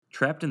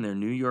Trapped in their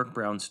New York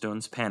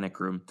brownstones panic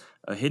room,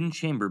 a hidden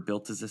chamber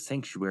built as a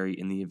sanctuary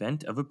in the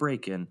event of a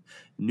break-in,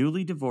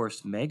 newly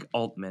divorced Meg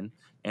Altman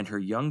and her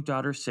young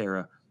daughter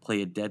Sarah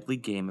play a deadly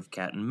game of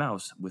cat and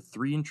mouse with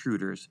three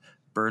intruders,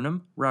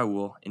 Burnham,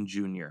 Raoul, and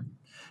Junior,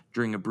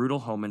 during a brutal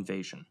home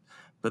invasion.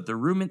 But the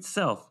room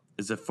itself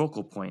is a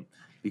focal point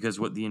because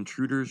what the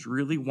intruders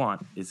really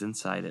want is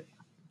inside it.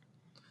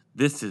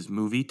 This is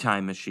Movie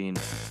Time Machine.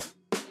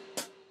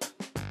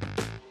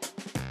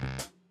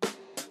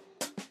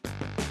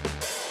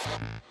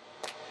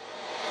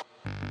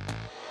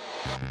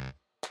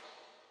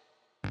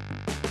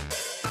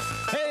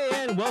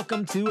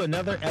 Welcome to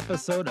another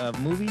episode of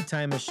Movie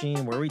Time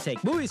Machine, where we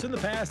take movies from the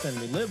past and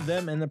relive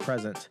them in the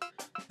present.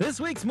 This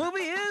week's movie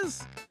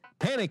is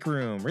Panic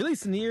Room,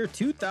 released in the year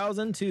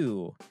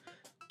 2002.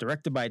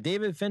 Directed by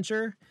David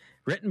Fincher,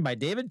 written by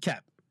David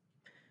Koepp.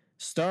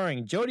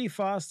 Starring Jodie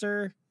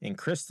Foster and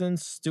Kristen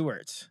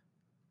Stewart.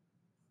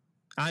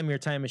 I'm your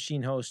Time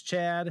Machine host,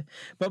 Chad.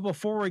 But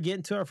before we get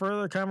into our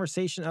further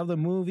conversation of the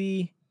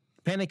movie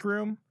Panic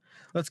Room,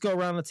 let's go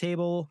around the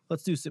table.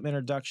 Let's do some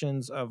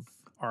introductions of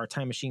our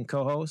Time Machine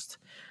co-host,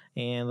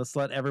 and let's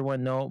let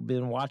everyone know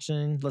been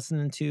watching,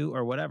 listening to,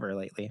 or whatever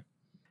lately.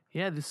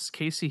 Yeah, this is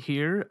Casey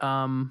here.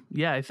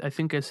 I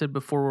think I said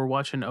before we're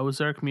watching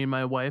Ozark, me and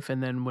my wife,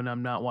 and then when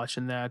I'm not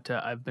watching that,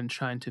 I've been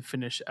trying to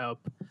finish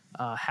up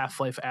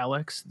Half-Life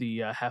Alyx, the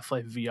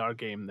Half-Life VR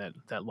game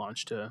that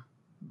launched a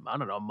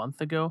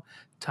month ago.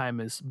 Time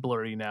is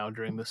blurry now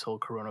during this whole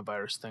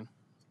coronavirus thing.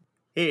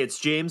 Hey, it's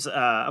James.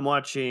 I'm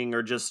watching,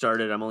 or just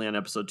started, I'm only on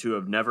episode 2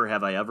 of Never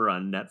Have I Ever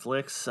on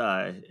Netflix.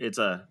 It's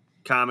a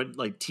comedy,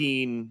 like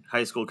teen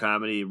high school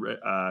comedy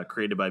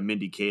created by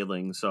Mindy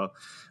Kaling. So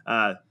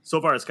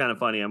far it's kind of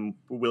funny. I'm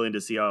willing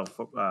to see how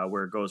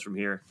where it goes from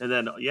here. And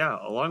then,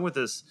 along with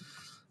this,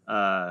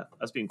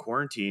 us being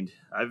quarantined,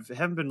 I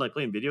haven't been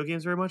playing video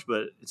games very much,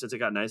 but since it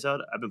got nice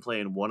out, I've been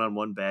playing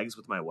one-on-one bags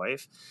with my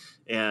wife,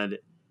 and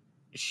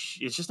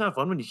it's just not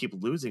fun when you keep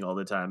losing all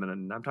the time,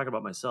 and I'm talking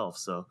about myself.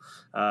 So,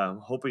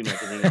 hoping I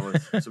can hang out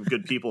with some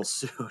good people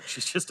soon.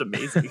 She's just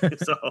amazing.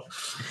 So,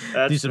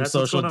 do some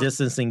social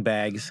distancing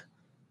bags.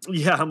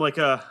 Yeah, I'm like,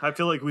 I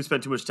feel like we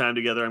spent too much time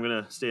together. I'm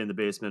gonna stay in the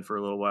basement for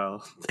a little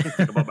while,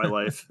 think about my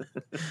life.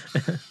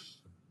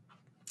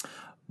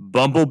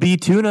 Bumblebee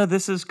Tuna,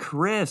 this is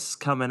Chris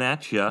coming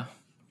at you.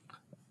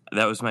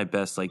 That was my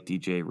best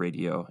DJ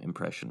radio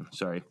impression.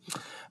 Sorry.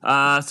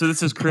 So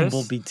this is Chris.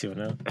 Bumblebee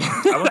Tuna.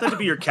 I want that to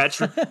be your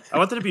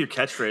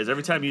catchphrase.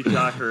 Every time you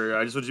talk, or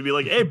I just want you to be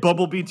like, "Hey,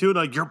 Bumblebee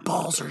Tuna, your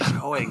balls are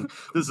showing."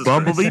 This is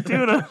Bumblebee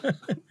Tuna.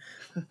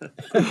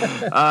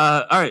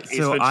 All right.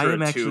 So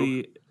I'm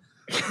actually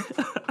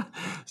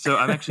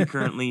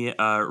currently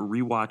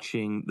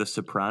rewatching The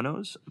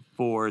Sopranos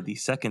for the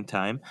second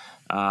time.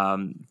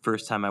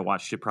 First time I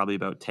watched it probably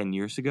about 10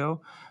 years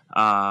ago.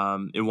 I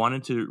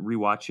wanted to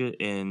rewatch it,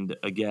 and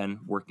again,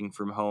 working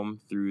from home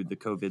through the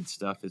COVID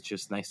stuff, it's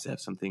just nice to have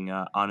something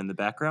on in the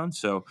background.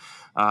 So,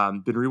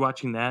 been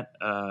rewatching that.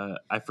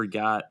 I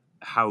forgot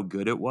how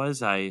good it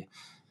was. I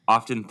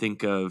often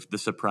think of The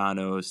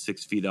Sopranos,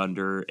 6 Feet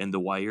Under, and The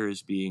Wire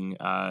as being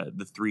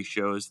the three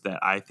shows that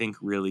I think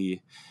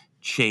really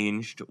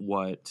changed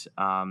what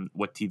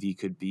TV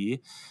could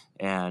be,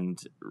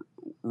 and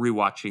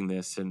rewatching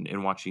this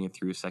and watching it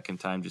through a second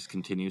time just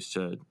continues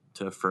to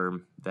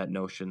affirm that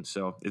notion.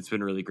 So it's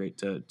been really great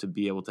to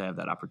be able to have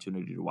that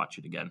opportunity to watch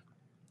it again.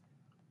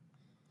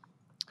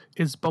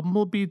 Is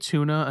Bumblebee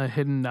Tuna a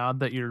hidden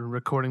nod that you're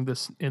recording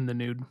this in the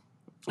nude?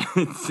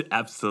 It's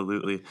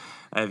absolutely.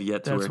 I have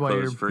yet to wear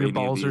clothes for your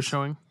balls are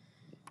showing.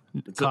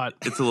 It's a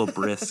little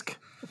brisk.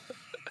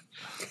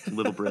 A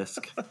little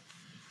brisk.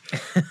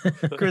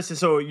 Chris,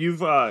 so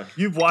you've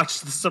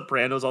watched The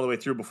Sopranos all the way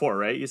through before,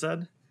 right? You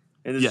said,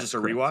 and this is just a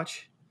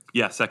rewatch.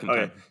 Yeah, second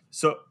time.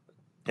 So,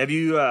 have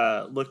you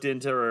looked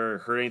into or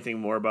heard anything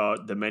more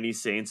about The Many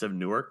Saints of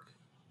Newark?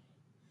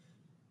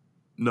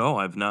 No,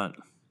 I've not.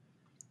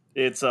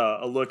 It's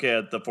a look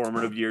at the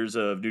formative years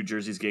of New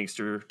Jersey's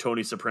gangster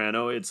Tony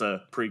Soprano. It's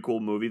a pretty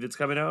cool movie that's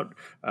coming out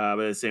by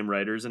the same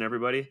writers and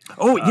everybody.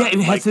 Oh, yeah,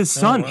 it has his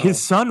son. Oh, wow.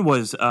 His son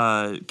was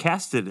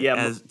casted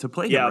to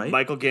play him, right?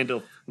 Michael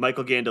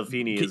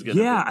Gandolfini is going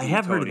to I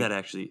have heard of that,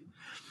 actually.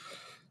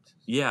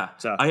 Yeah.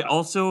 So, I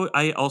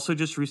also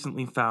just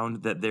recently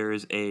found that there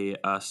is a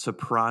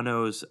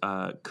Sopranos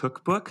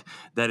cookbook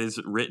that is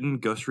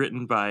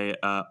ghostwritten by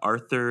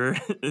Arthur...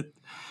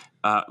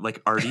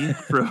 Artie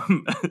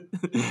from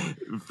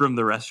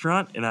the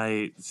restaurant, and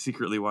I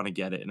secretly want to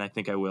get it, and I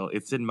think I will.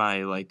 It's in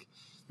my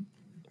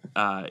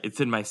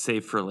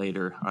save for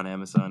later on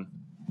Amazon.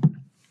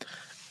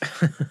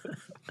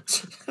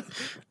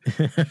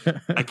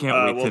 I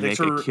can't wait to make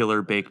a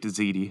killer baked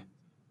ziti.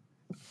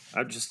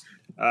 I'm just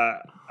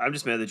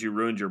mad that you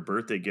ruined your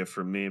birthday gift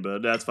from me,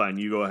 but that's fine.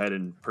 You go ahead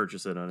and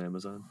purchase it on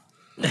Amazon.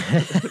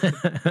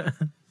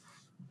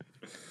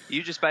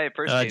 You just buy it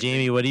first.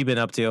 Jamie, what have you been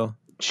up to?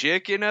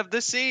 Chicken of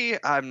the Sea.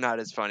 I'm not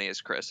as funny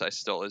as Chris. I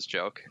stole his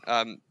joke.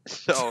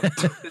 So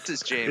this is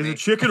Jamie. Is it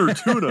chicken or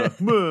tuna?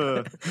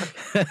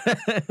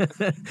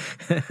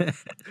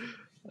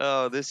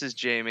 Oh, this is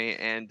Jamie,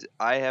 and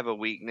I have a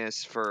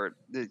weakness for.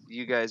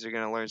 You guys are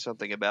gonna learn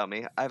something about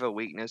me. I have a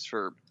weakness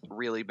for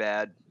really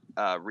bad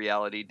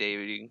reality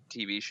dating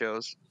TV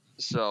shows.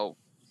 So,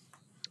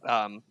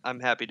 I'm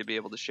happy to be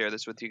able to share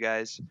this with you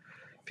guys.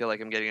 Feel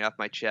like I'm getting it off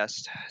my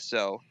chest.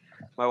 So,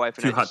 my wife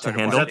and Too I hot just to started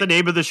handle? Is that the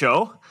name of the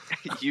show?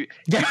 you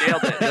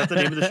nailed Is that the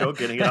name of the show?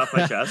 Getting it off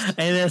my chest.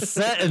 And it's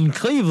set in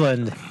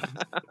Cleveland.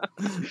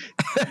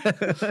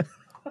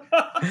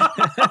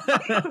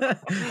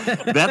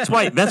 That's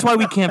why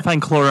we can't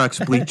find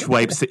Clorox bleach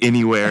wipes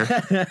anywhere.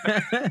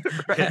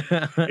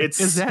 It's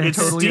Is that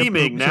totally a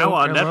steaming poop now joke?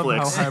 on I love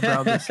Netflix. how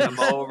highbrow this is. Come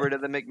over to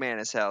the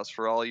McManus house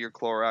for all your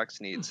Clorox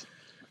needs.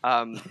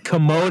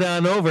 Commode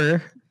on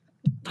over.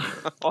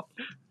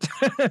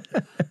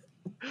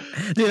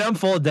 Dude, I'm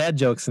full of dad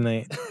jokes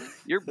tonight.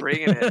 You're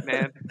bringing it,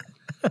 man.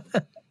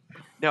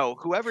 No,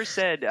 whoever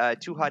said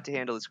too hot to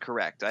handle is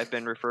correct. I've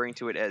been referring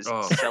to it as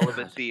Oh.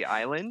 Celibacy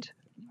Island,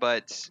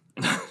 but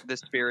the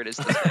spirit is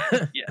the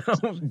same. Yes.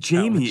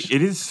 Jamie, Ouch.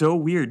 it is so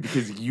weird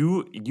because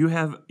you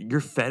have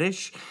your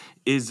fetish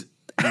is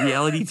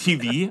reality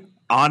TV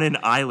on an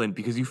island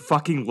because you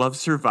fucking love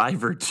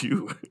Survivor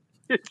too.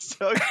 It's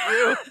so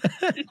true.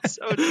 It's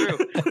so true.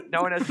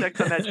 No one has sex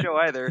on that show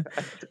either.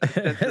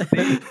 That's the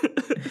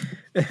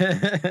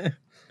thing.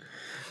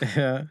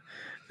 Yeah.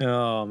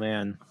 Oh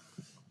man.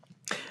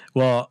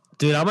 Well,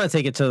 dude, I'm gonna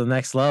take it to the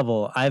next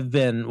level. I've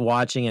been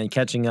watching and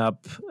catching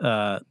up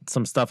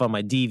some stuff on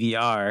my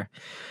DVR.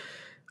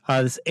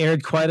 This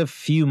aired quite a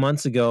few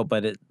months ago,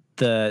 but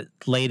the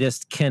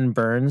latest Ken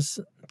Burns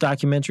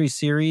documentary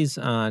series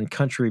on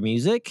country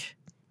music.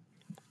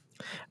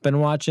 Been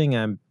watching.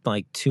 I'm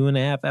like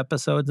 2.5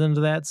 episodes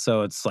into that,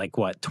 so it's like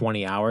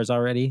 20 hours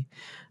already.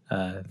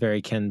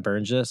 Very Ken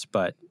Burns,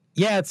 but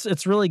yeah,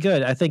 it's really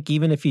good. I think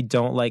even if you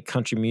don't like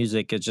country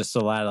music, it's just a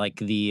lot of like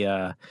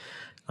the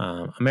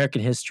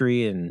American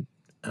history and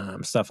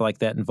stuff like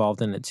that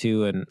involved in it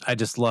too. And I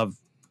just love,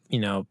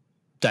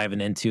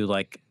 diving into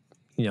like,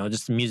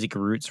 just music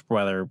roots,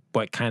 whether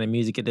what kind of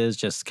music it is,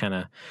 just kind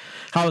of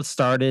how it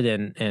started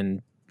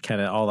and kind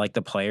of all like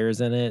the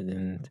players in it.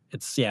 And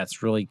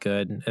it's really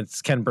good.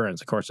 It's Ken Burns,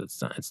 of course.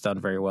 It's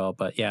done very well,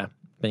 but yeah,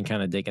 been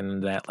kind of digging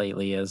into that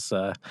lately. Is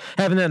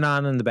having it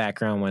on in the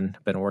background when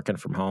I've been working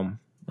from home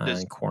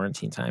in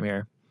quarantine time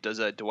here. Does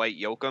Dwight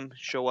Yoakam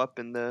show up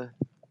in the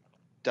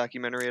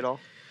documentary at all?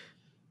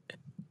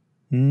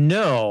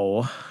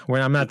 No,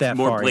 I'm not It's that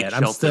more far Blake yet.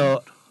 Shelton.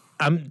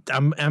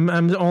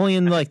 I'm only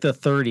in like the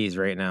 30s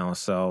right now,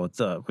 so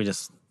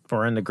it's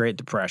we're in the Great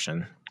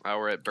Depression. Oh,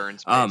 we're at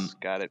Burns Place.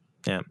 Got it.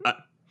 Yeah.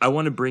 I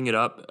want to bring it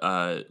up,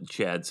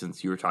 Chad,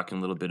 since you were talking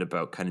a little bit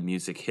about kind of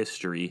music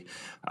history.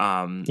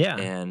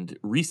 And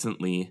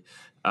recently,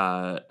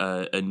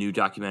 a new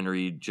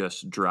documentary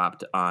just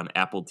dropped on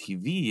Apple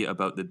TV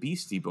about the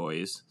Beastie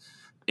Boys,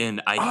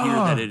 and I hear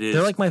that it is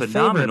they're like my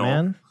phenomenal.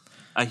 favorite, man.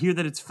 I hear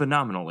that it's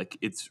phenomenal. Like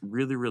it's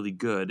really, really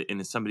good. And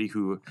as somebody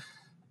who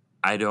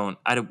I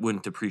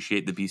wouldn't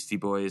appreciate the Beastie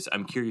Boys,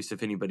 I'm curious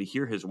if anybody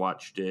here has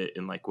watched it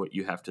and like what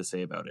you have to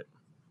say about it.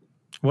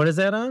 What is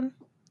that on?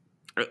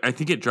 I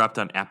think it dropped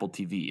on Apple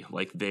TV,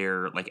 like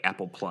their like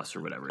Apple Plus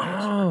or whatever it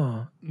is.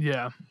 Oh,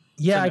 Yeah.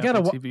 yeah. It's I on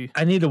gotta. Apple TV.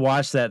 I need to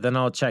watch that. Then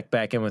I'll check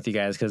back in with you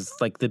guys because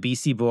like the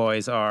Beastie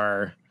Boys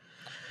are.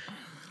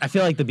 I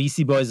feel like the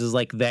Beastie Boys is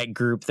like that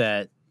group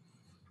that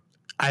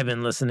I've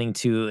been listening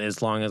to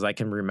as long as I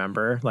can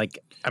remember. Like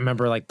I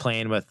remember like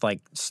playing with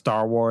like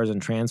Star Wars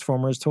and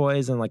Transformers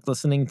toys and like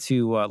listening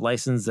to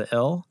License to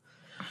Ill.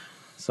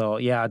 So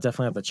yeah, I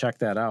definitely have to check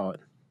that out.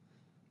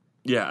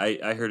 Yeah,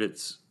 I heard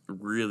it's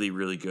really,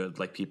 really good.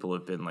 Like people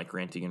have been like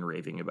ranting and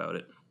raving about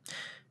it.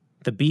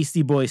 The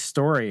Beastie Boys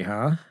story,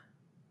 huh?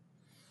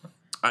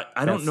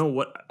 I don't know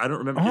what I don't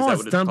remember. Is Oh, that it's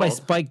what it's done by called?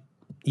 Spike.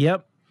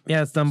 Yep.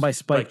 Yeah, it's done by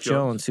Spike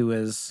Jones.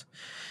 Jones,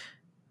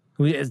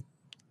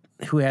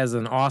 who has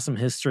an awesome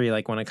history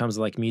like when it comes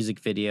to like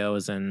music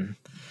videos and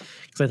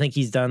because I think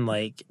he's done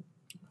like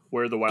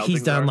Where the wild he's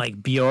things done are.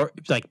 like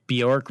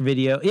Bjork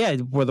video. Yeah,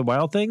 where the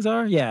wild things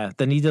are. Yeah.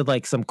 Then he did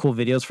like some cool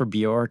videos for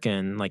Bjork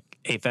and like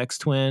Aphex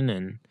Twin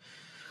and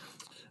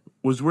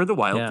Was Where the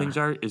Wild Yeah. Things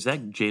Are? Is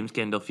that James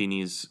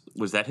Gandolfini's?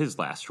 Was that his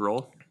last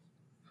role?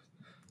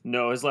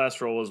 No, his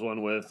last role was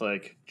one with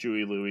like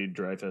Julie Louis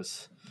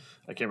Dreyfus.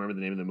 I can't remember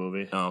the name of the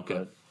movie. Oh, okay.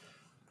 but-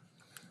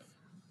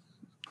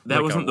 That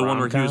Like wasn't a the one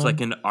where he was rom-com?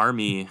 like an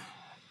army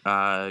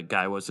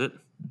guy, was it?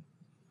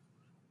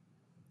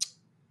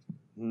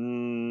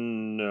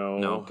 No.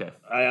 No, okay.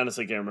 I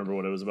honestly can't remember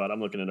what it was about. I'm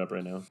looking it up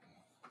right now.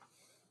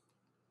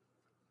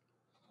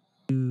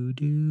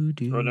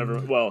 Or never.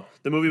 Well,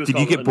 the movie was. Did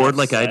you called get bored Enough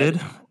like I Said.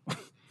 did?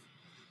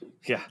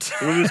 Yeah,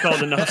 the movie was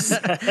called Enough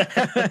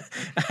Said.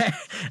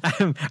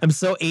 I'm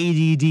so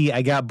ADD.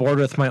 I got bored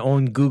with my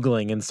own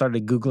Googling and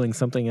started Googling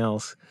something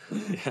else.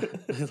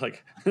 Yeah,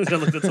 like I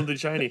looked at something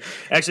shiny.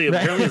 Actually,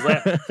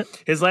 apparently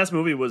his last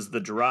movie was The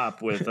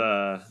Drop with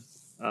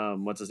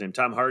what's his name?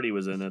 Tom Hardy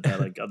was in it. That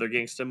like other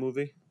gangsta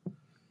movie.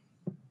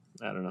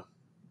 I don't know.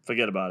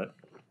 Forget about it.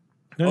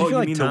 Don't Oh, feel you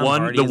like mean Tom the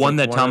one Hardy is, that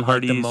like, Tom of,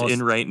 like, the Hardy's most-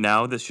 in right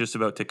now that's just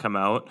about to come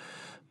out?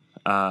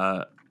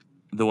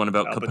 The one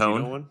about Al Pacino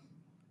Capone? one?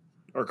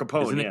 Or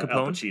Capone, Isn't it yeah,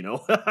 Capone? Al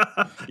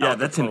Pacino. Yeah, Al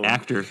that's Capone. an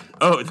actor.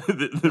 Oh,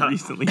 the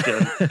recently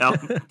done Al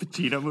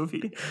Pacino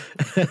movie?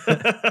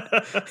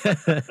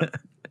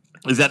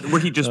 Is that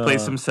where he just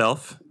plays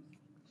himself?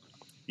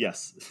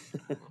 Yes.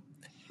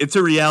 It's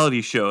a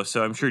reality show,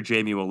 so I'm sure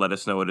Jamie will let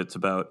us know what it's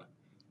about.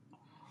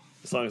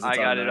 As long as it's I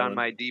got an it on island.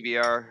 my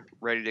DVR,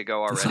 ready to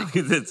go As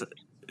already. long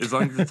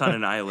as it's on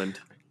an island.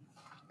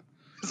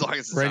 As long as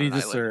it's Ready on to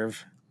an island.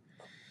 serve.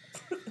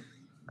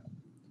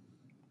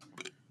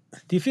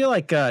 Do you feel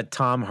like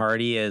Tom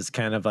Hardy is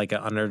kind of like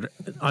an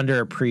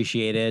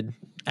underappreciated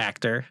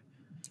actor?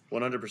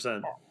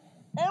 100%.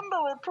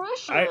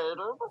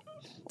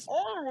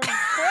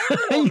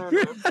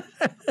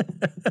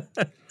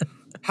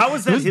 How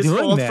is that Who's his doing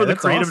fault that? for the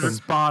That's creative? awesome.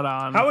 Spot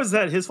on. How is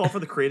that his fault for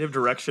the creative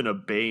direction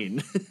of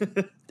Bane?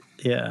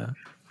 Yeah.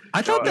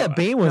 I thought that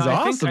Bane was No,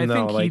 awesome, I though.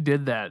 think he Like,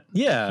 did that.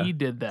 Yeah. He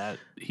did that.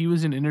 He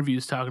was in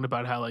interviews talking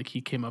about how like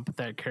he came up with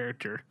that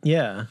character.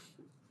 yeah.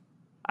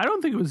 I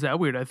don't think it was that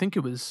weird. I think it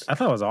was I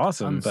thought it was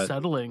awesome, but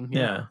unsettling.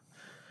 yeah.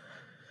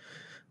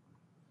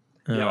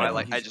 No, I I think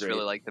like. I he's just great.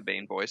 really like the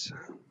Bane voice.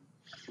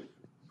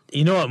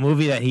 You know what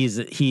movie that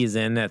he's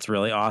in that's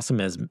really awesome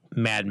is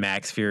Mad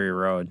Max Fury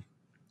Road.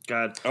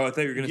 God. Oh, I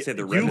thought you were going to say The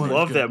You Revenant.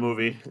 love that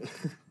movie.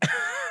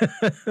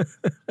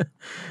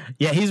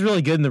 Yeah, he's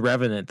really good in The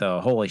Revenant,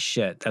 though. Holy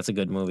shit, that's a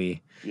good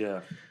movie.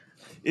 Yeah.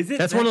 Is it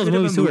That's that one of those good a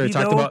movies too where we movie,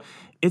 talked though? about-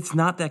 It's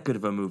not that good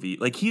of a movie.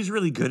 Like, he's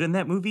really good in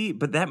that movie,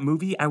 but that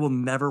movie I will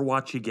never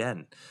watch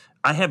again.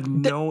 I have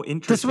no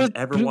interest was- in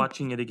ever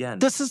watching it again.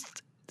 This is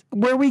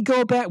where we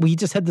go back. We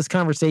just had this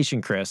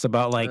conversation, Chris,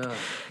 about like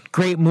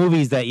great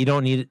movies that you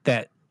don't need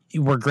that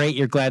were great.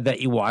 You're glad that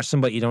you watched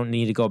them, but you don't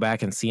need to go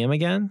back and see them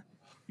again.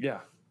 Yeah.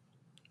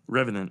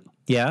 Revenant.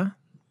 Yeah,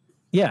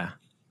 yeah,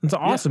 it's an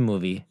awesome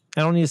movie.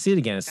 I don't need to see it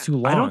again. It's too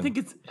long. I don't think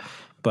it's...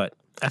 but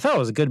I thought it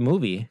was a good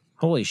movie.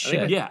 Holy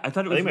shit! Yeah, I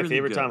thought it I was think my really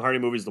favorite good. Tom Hardy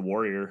movie is The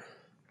Warrior.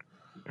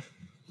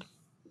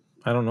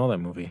 I don't know that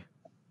movie.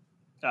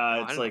 It's I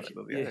don't know like that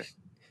movie either.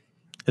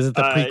 Is it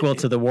the prequel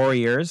to The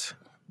Warriors?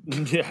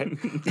 yeah,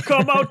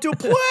 come out to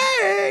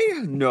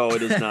play. No,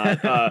 it is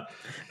not.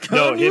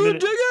 No,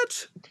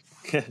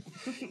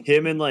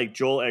 him and like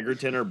Joel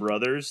Egerton are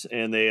brothers,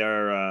 and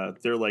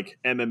they're like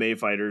MMA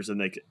fighters, and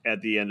like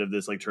at the end of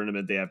this like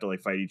tournament, they have to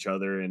like fight each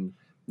other. And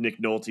Nick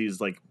Nolte's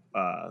like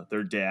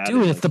their dad.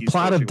 Dude, and, it's like, the he's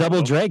plot of coaching Double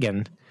them.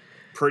 Dragon.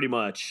 Pretty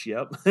much,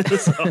 yep.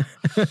 So,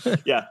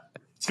 yeah,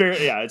 it's very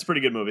it's a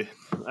pretty good movie.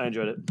 I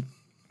enjoyed it.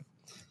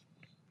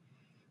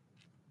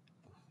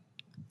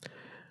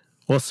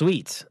 Well,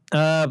 sweet.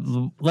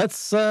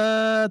 Let's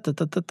dive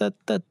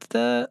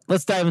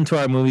into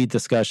our movie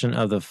discussion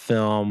of the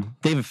film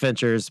David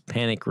Fincher's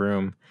Panic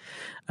Room.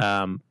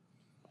 Why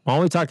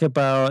don't we talk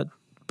about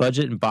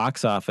budget and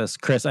box office?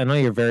 Chris, I know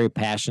you're very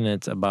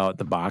passionate about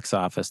the box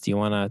office. Do you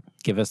want to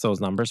give us those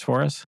numbers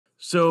for us?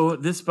 So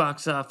this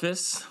box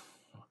office,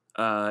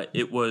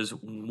 it was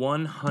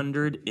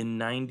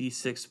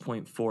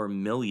 $196.4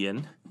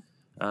 million.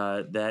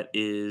 That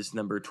is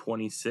number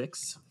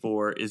 26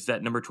 for. Is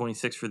that number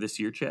 26 for this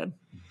year, Chad?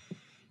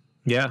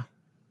 Yeah.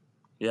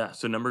 Yeah.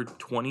 So number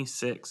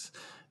 26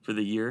 for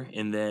the year,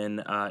 and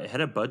then it had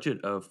a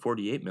budget of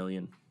 $48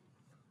 million.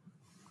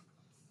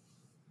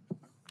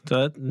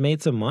 So it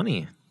made some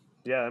money.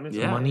 Yeah, I mean,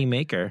 Yeah. Money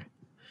maker.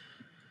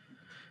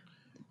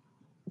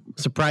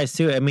 Surprised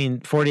too. I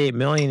mean, 48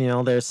 million, you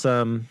know, there's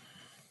some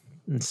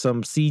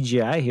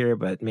CGI here,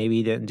 but maybe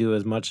he didn't do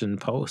as much in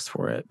post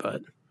for it,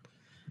 but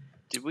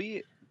Did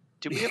we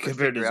ever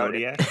compared to figure out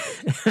Zodiac.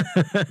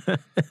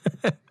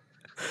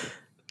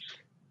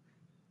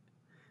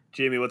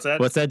 Jamie, what's that?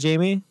 What's that,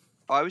 Jamie?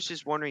 Oh, I was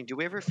just wondering, do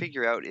we ever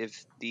figure out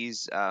if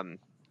these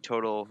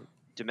total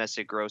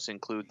domestic gross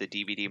include the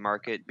DVD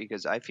market?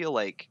 Because I feel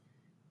like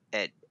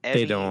at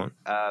any, don't.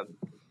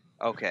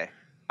 Okay.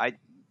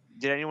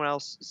 Did anyone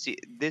else see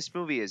this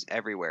movie is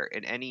everywhere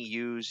in any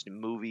used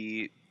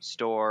movie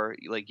store,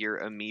 like your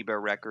Amoeba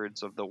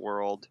Records of the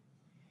world.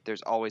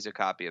 There's always a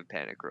copy of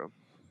Panic Room.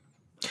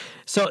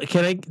 So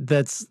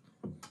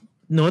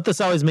what this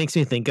always makes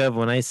me think of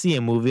when I see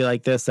a movie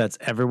like this that's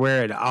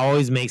everywhere, it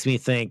always makes me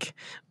think,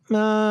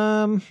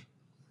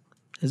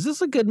 is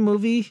this a good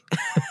movie?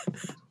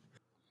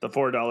 The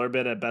 $4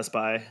 bit at Best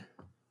Buy.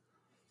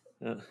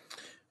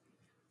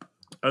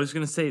 I was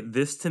going to say,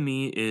 this to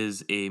me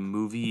is a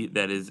movie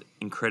that is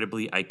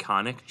incredibly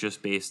iconic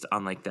just based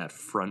on like that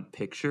front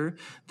picture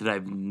that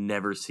I've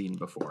never seen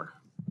before.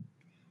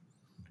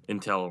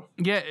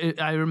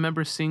 I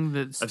remember seeing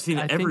this. I've seen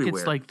it I think everywhere.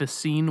 it's like the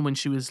scene when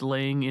she was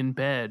laying in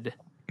bed,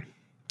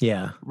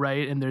 Yeah.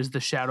 right? And there's the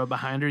shadow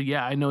behind her.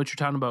 Yeah, I know what you're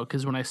talking about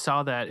because when I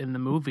saw that in the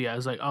movie, I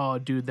was like, "Oh,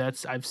 dude,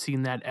 I've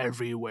seen that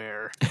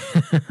everywhere."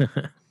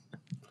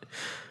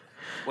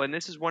 Well, and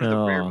this is one of the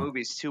rare Oh.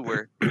 movies too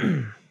where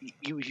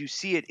you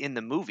see it in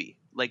the movie.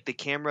 Like the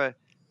camera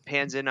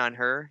pans in on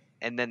her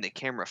and then the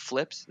camera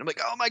flips. And I'm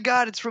like, "Oh my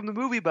god, it's from the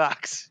movie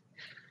box."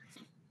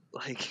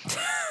 Like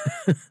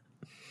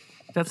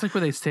That's like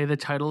where they say the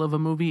title of a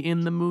movie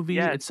in the movie.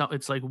 Yeah.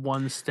 It's like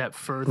one step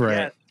further.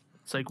 Right.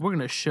 It's like we're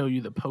gonna show you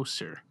the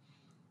poster.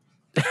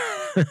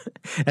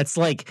 It's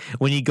like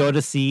when you go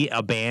to see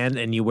a band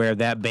and you wear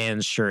that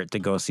band's shirt to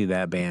go see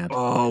that band.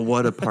 Oh,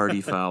 what a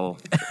party foul!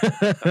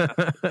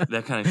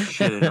 That kind of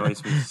shit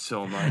annoys me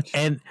so much.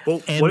 And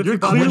Well, and what if You're you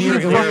when clearly you're,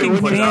 a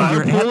fucking when you're fan.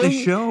 You're at the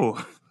carpooling- show.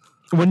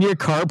 when you're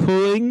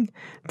carpooling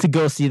to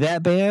go see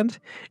that band,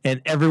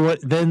 and everyone,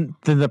 then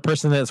the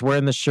person that's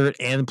wearing the shirt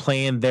and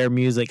playing their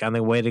music on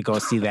the way to go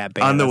see that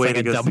band. On the That's way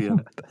like to a go see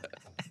double-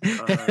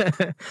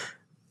 it.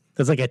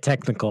 That's like a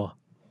technical.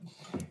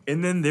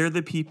 And then they're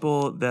the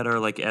people that are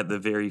like at the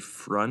very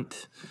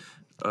front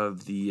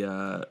of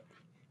the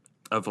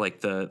of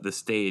like the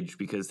stage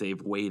because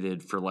they've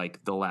waited for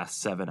like the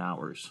last 7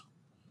 hours.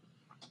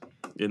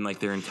 In like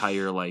their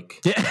entire like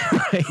Yeah,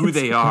 right, who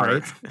they are,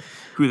 right.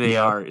 who they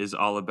Yeah. are is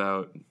all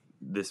about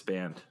this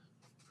band.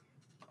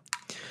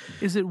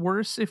 Is it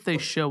worse if they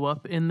show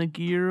up in the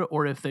gear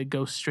or if they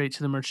go straight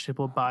to the merch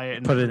table, buy it,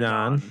 and Put it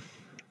on.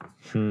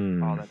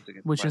 Oh, that's a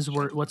good Which is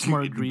question. what's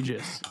more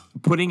egregious?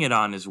 Putting it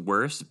on is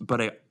worse,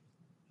 but I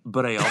also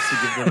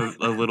give them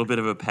a little bit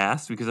of a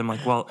pass because I'm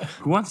like, well,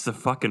 who wants to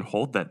fucking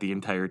hold that the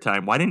entire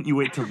time? Why didn't you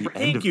wait till the end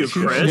Thank of you, the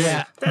show? Chris.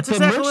 Yeah. That's The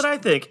exactly merch- what I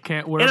think.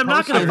 Can't wear And a I'm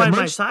not going poster. to find The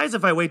my merch- size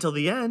if I wait till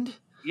the end.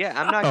 Yeah,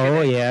 I'm not. Oh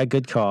Gonna, yeah,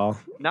 good call.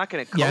 not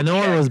gonna. Yeah, no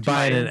one coat was check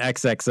buying an my-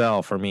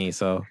 XXL for me,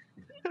 so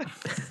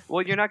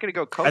Well, you're not gonna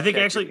go. Coat I think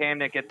check actually- your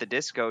Panic at the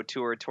Disco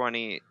Tour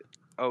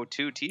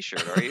 2002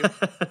 T-shirt, are you?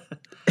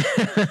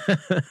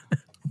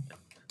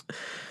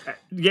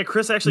 Yeah,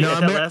 Chris, actually,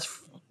 No,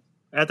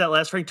 at that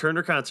last Frank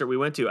Turner concert we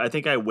went to, I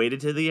think I waited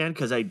to the end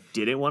because I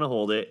didn't want to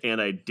hold it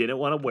and I didn't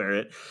want to wear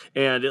it,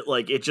 and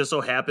it just so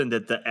happened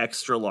that the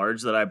extra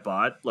large that I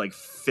bought like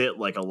fit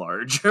like a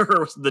large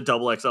or the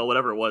double XL,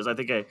 whatever it was. I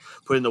think I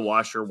put it in the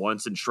washer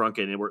once and shrunk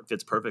it, and it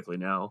fits perfectly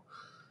now.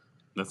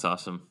 That's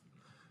awesome.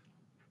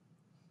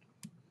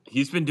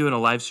 He's been doing a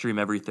live stream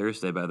every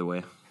Thursday, by the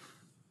way.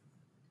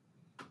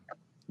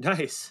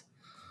 Nice.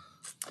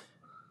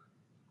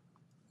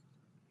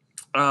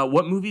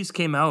 What movies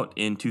came out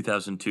in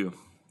 2002?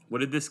 What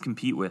did this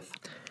compete with?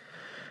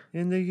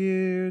 In the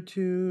year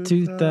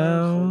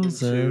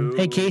 2000.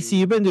 Hey Casey,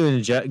 you've been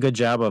doing a good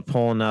job of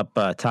pulling up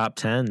top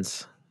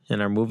 10s in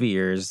our movie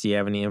years. Do you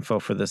have any info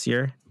for this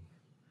year?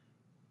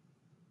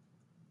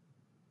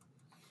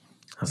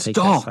 I'll take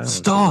that silence.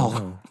 Stall. Oh,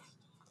 no.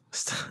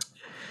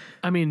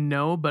 I mean,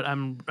 no, but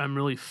I'm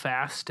really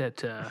fast at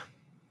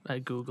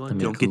Googling.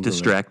 Don't get Google it.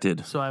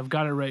 distracted. So I've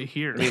got it right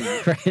here.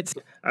 Right.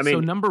 I So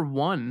mean, number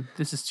one,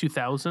 this is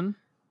 2000.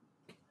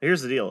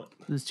 here's the deal.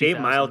 This is 8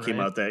 2000, Mile came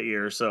right? out that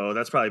year, so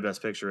that's probably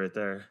best picture right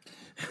there.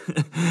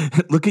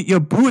 Look at your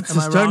boots; Am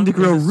they're I starting wrong? to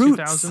grow Is this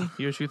roots. 2000?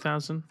 Year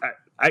 2000.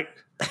 I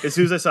as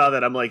soon as I saw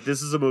that, I'm like,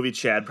 this is a movie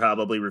Chad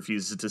probably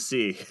refuses to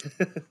see.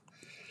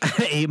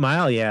 8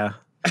 Mile, yeah.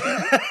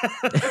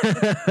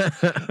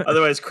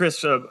 Otherwise,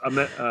 Chris,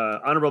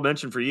 honorable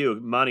mention for you,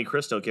 Monte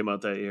Cristo came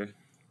out that year.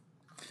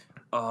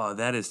 Oh,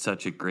 that is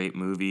such a great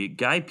movie.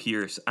 Guy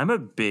Pearce. I'm a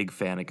big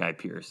fan of Guy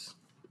Pearce.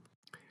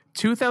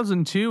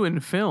 2002 in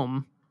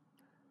film.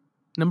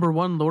 Number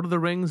one, Lord of the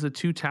Rings: The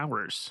Two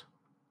Towers.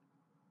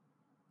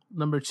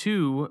 Number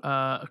two,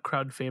 a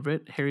crowd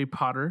favorite, Harry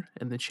Potter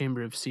and the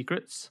Chamber of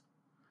Secrets.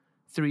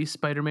 3,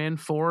 Spider-Man.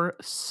 4,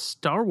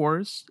 Star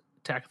Wars: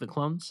 Attack of the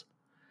Clones.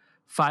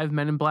 5,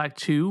 Men in Black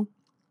 2.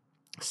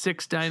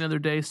 6, Die Another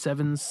Day.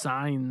 7,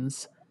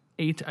 Signs.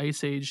 8,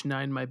 Ice Age.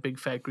 9, My Big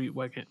Fat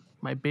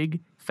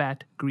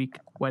Greek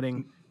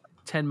Wedding.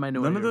 10,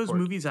 Minority None of those Report.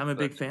 movies I'm a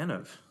big fan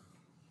of.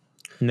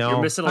 No,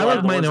 You're missing a I lot like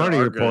of the ones that Minority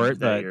are good Report,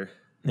 that but year.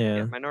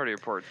 yeah, Minority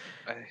Report,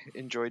 I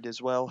enjoyed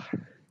as well.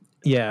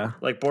 yeah.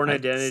 Like Born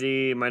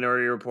Identity,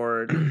 Minority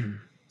Report,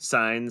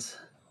 Signs.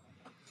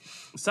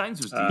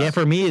 Signs was Yeah,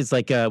 for me, it's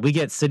like we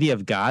get City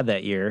of God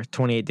that year,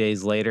 28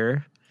 Days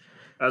Later.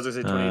 I was going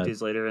to say 28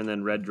 Days Later, and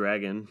then Red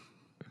Dragon.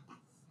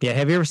 Yeah,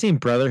 have you ever seen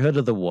Brotherhood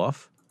of the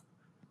Wolf?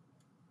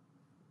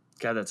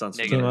 God, that sounds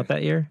Negative. Came familiar. out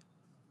that year?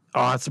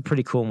 Oh, it's a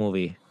pretty cool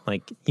movie.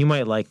 Like, you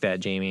might like that,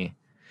 Jamie.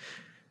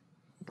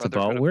 It's Brotherhood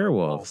about of the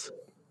werewolves.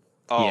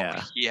 Oh,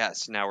 Yeah.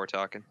 yes, now we're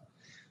talking.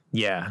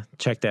 Yeah,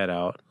 check that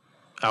out.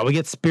 We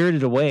get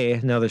Spirited Away,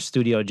 another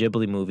Studio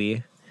Ghibli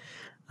movie.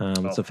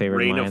 It's a favorite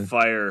Rain of mine. of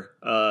Fire.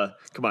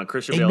 Come on,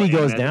 Christian Igby Bale and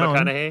Goes Matthew Down.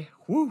 McConaughey.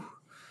 Woo.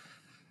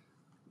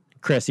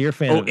 Chris, you're a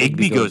fan Oh, of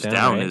Igby Goes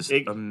Down right? is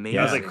I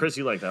amazing. was like, Chris,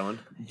 you like that one?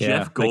 Yeah,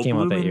 Jeff that came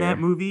out Goldblum that in year. that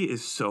movie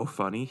is so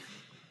funny.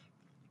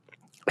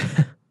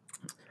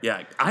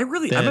 Yeah, I'm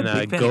Then a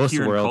big fan of Ghost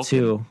Kieran World, Culkin.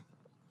 too.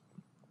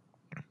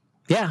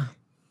 Yeah,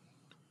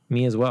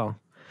 me as well.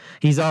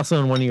 He's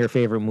also in one of your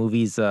favorite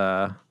movies,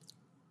 Altar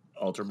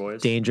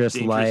Boys. Dangerous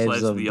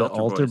Lives of the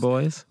Altar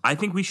Boys. I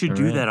think we should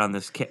do Alright. that on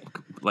this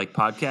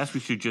podcast. We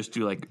should just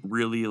do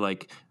really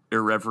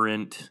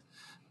irreverent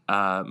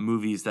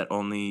movies that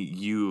only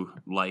you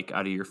like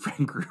out of your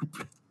friend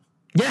group.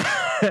 Yeah,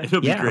 It'll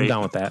be yeah, I'm great.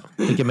 down with that.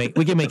 We can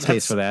make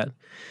space for that.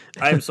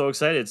 I am so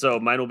excited. So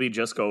mine will be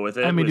Just Go With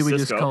It. I mean, do with we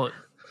just Cisco. call it?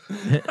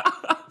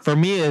 For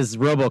me, is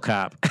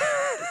RoboCop.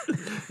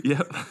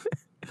 Yep.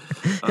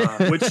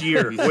 Which year?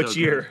 It'd be so Which good.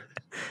 year?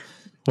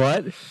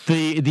 What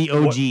the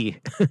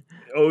OG?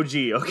 OG.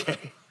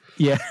 Okay.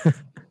 Yeah,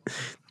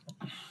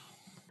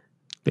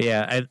 But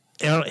yeah,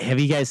 have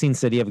you guys seen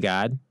City of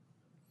God?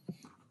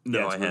 No,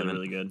 Yeah, it's I really, haven't.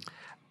 really good.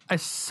 I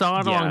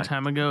saw it a long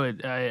time ago.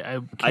 I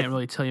can't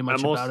really tell you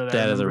much about it.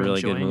 That is a remember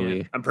really good enjoying movie.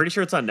 it. I'm pretty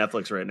sure it's on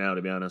Netflix right now,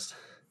 to be honest.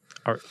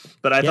 Or-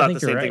 But I Yeah, I thought think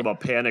the you're same thing right. about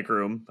Panic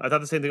Room. I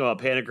thought the same thing about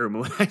Panic Room.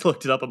 When I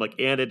looked it up, I'm like,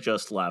 and it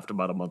just left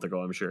about a month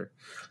ago, I'm sure.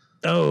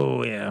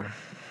 Oh yeah.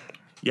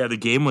 Yeah, the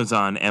game was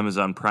on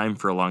Amazon Prime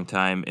for a long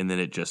time, and then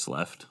it just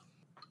left.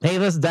 Hey,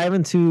 let's dive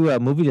into a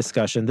movie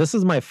discussion. This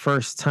is my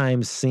first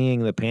time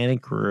seeing The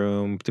Panic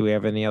Room. Do we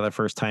have any other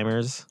first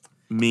timers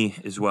Me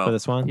as for well.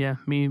 this one? Yeah,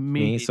 me.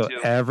 Me. So too.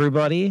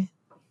 everybody,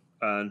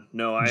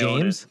 No, I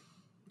James,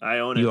 own it. I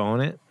own it. you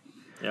own it.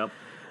 Yep.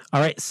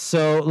 All right,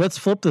 so let's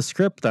flip the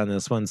script on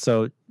this one.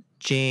 So,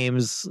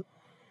 James,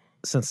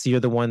 since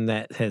you're the one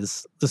that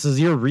this is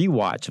your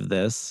rewatch of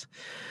this,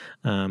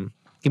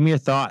 give me your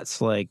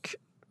thoughts. Like,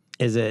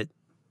 is it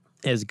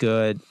as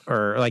good,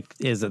 or like,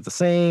 is it the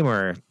same,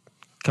 or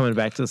coming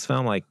back to this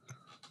film? Like,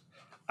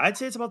 I'd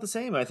say it's about the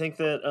same. I think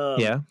that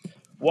yeah,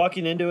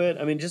 walking into it,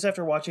 I mean, just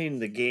after watching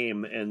the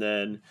game and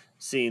then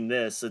seeing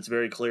this, it's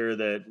very clear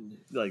that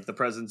like the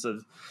presence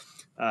of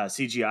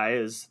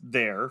CGI is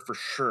there for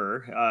sure,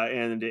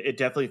 and it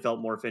definitely felt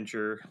more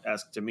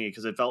Fincher-esque to me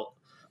because it felt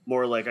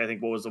more like, I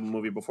think, what was the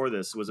movie before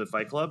this? Was it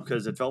Fight Club?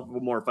 Because it felt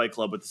more Fight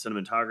Club with the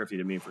cinematography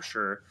to me for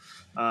sure.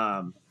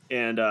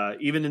 And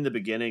even in the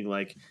beginning,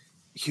 like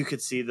you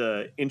could see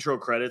the intro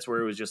credits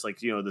where it was just like,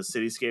 the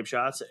cityscape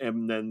shots,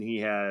 and then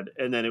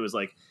it was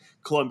like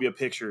Columbia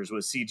Pictures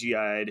was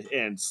CGI'd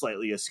and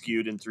slightly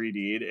askewed in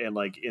 3D and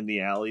like in the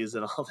alleys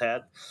and all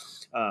that.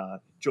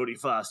 Jodie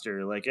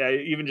Foster, like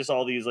even just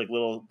all these like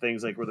little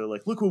things like where they're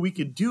like, look what we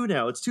can do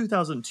now. It's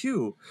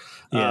 2002.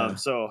 Yeah.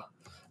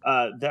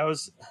 That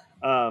was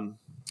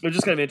it was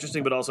just kind of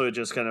interesting, but also it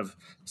just kind of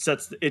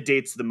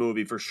dates the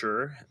movie for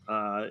sure.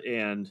 But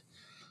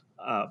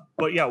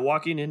yeah,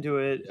 walking into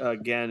it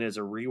again as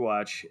a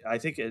rewatch, I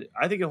think it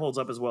holds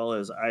up as well.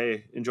 As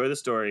I enjoy the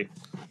story.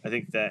 I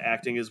think the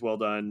acting is well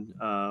done.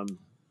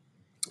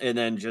 And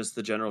then just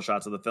the general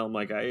shots of the film,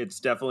 like it's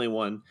definitely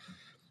one.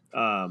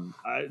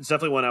 It's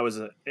definitely one I was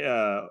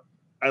I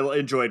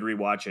enjoyed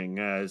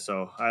rewatching.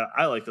 So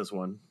I like this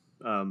one.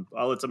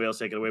 I'll let somebody else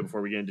take it away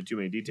before we get into too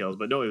many details.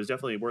 But no, it was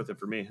definitely worth it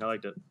for me. I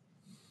liked it.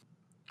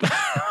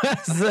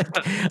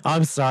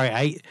 I'm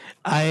sorry.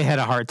 I had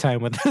a hard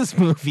time with this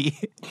movie.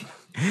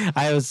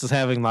 I was just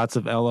having lots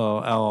of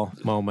LOL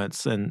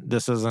moments, and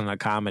this isn't a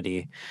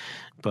comedy,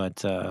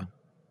 but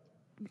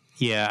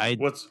yeah.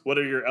 What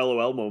are your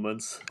LOL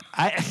moments?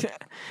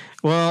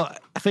 Well,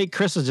 I think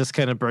Chris was just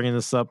kind of bringing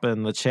this up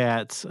in the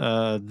chat.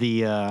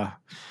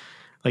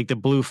 Like the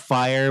blue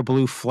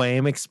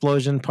flame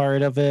explosion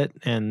part of it,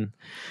 and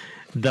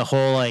the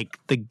whole like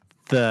the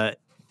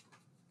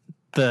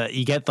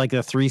you get like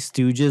the Three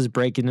Stooges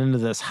breaking into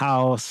this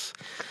house.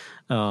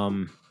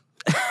 I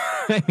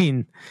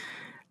mean,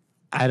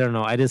 I don't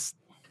know. I just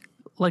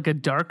Like a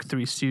dark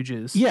Three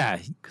Stooges. yeah,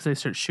 Because they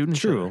start shooting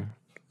each true. other.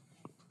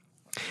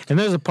 And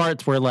there's a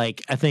part where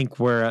like I think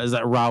is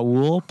that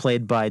Raoul,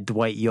 played by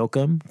Dwight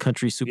Yoakam,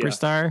 country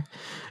superstar.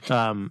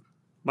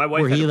 My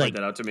wife Where had he, to like- point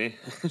that out to me.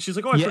 She's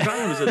like, "Oh, I Yeah.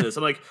 forgot he was in this."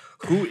 I'm like,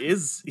 "Who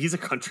is? He's a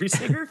country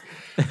singer."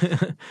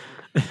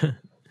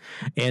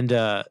 And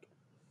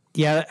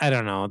yeah, I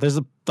don't know. There's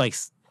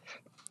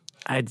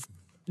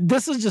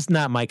this is just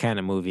not my kind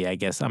of movie, I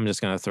guess. I'm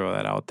just gonna throw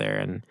that out there.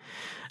 And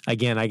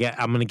again,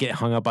 I'm gonna get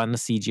hung up on the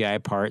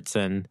CGI parts,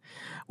 and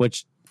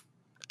which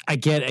I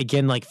get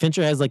again, like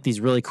Fincher has like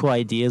these really cool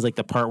ideas, like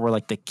the part where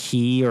like the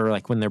key, or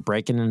like when they're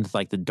breaking into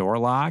like the door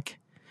lock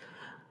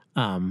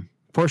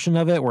portion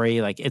of it, where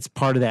he like it's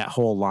part of that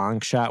whole long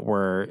shot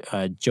where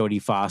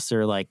Jodie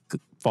Foster like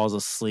falls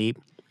asleep.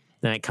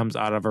 Then it comes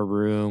out of her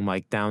room,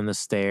 like down the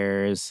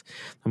stairs.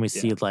 And we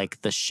see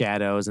like the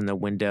shadows in the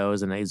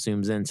windows, and it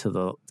zooms into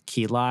the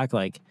key lock.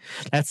 Like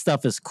that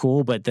stuff is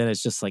cool, but then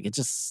it's just like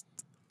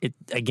it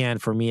again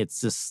for me. It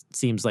just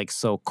seems like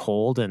so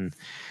cold, and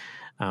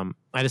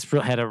I just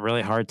had a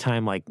really hard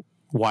time like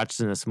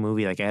watching this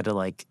movie. Like I had to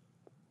like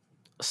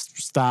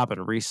stop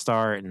and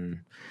restart,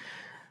 and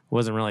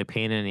wasn't really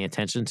paying any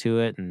attention to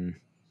it. And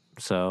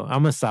so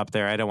I'm gonna stop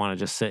there. I don't want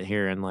to just sit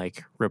here and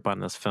like rip on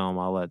this film.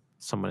 I'll let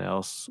someone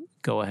else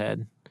go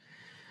ahead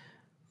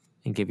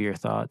and give your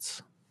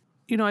thoughts.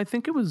 I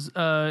think it was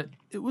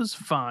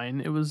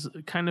fine. It was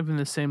kind of in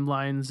the same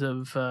lines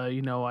of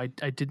I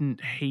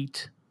didn't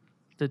hate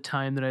the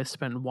time that I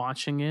spent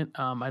watching it.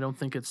 I don't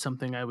think it's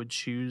something I would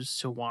choose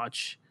to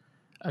watch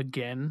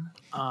again.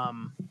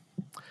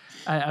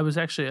 I was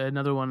actually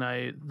another one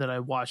that I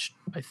watched.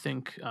 I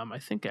think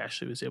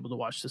Ashley was able to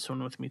watch this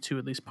one with me too,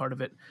 at least part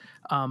of it.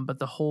 But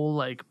the whole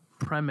like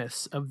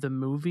premise of the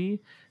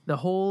movie, the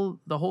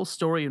whole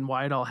story and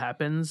why it all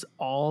happens,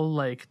 all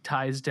like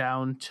ties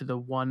down to the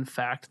one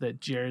fact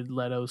that Jared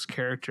Leto's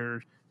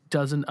character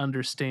doesn't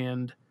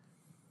understand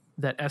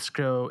that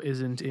escrow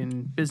isn't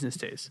in business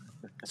days.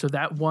 So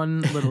that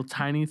one little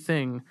tiny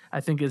thing I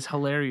think is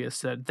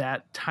hilarious.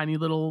 That tiny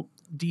little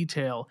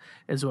detail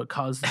is what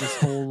caused this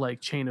whole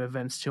like chain of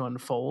events to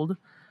unfold.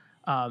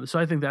 So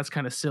I think that's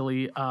kind of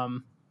silly.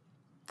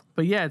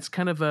 But yeah, it's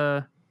kind of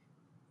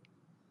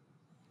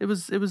it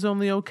was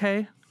only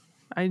okay.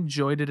 I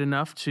enjoyed it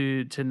enough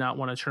to not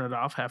want to turn it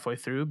off halfway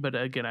through, but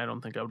again, I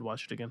don't think I would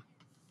watch it again.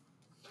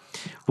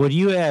 Would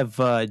you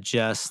have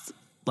just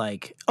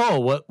like,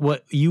 oh,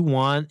 what you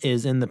want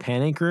is in the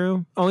panic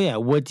room? Oh yeah,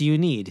 what do you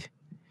need?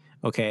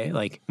 Okay,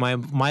 like my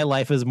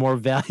life is more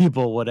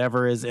valuable,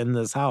 whatever is in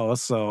this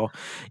house. So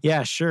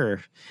yeah,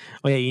 sure.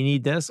 Oh yeah, you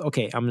need this?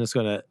 Okay, I'm just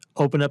gonna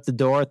open up the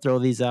door, throw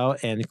these out,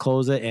 and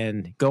close it,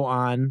 and go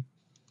on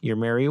your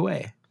merry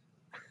way.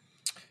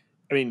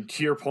 I mean,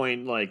 to your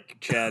point, like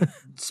Chad,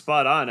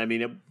 spot on. I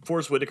mean,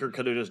 Forrest Whitaker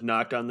could have just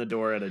knocked on the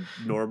door at a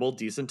normal,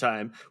 decent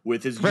time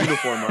with his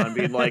uniform on,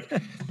 being like,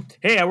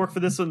 "Hey, I work for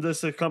this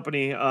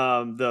company.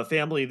 The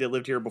family that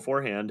lived here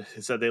beforehand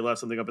said they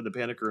left something up in the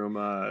panic room.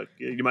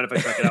 You mind if I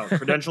check it out?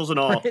 Credentials and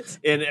all." Right.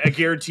 And I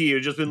guarantee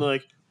you, just been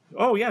like,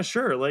 "Oh yeah,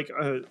 sure." Like,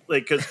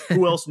 because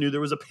who else knew there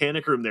was a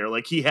panic room there?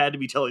 Like, he had to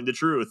be telling the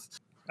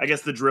truth. I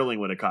guess the drilling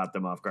would have caught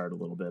them off guard a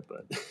little bit,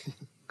 but.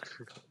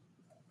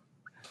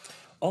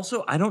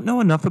 Also, I don't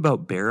know enough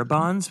about bearer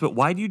bonds, but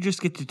why do you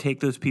just get to take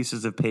those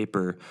pieces of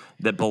paper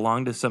that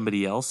belong to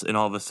somebody else and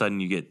all of a sudden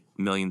you get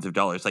millions of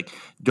dollars? Like,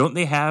 don't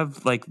they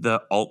have like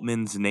the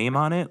Altman's name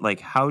on it? Like,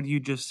 how do you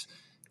just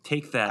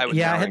take that?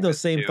 I had those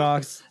same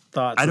thoughts.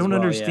 I don't as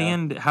well,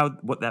 understand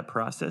what that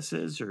process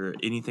is or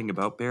anything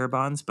about bearer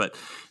bonds, but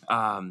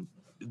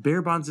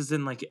bearer bonds is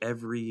in like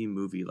every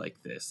movie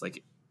like this,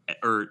 like,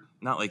 or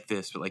not like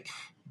this, but like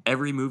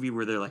every movie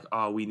where they're like,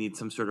 oh, we need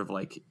some sort of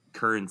like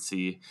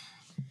currency.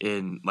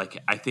 In like,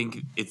 I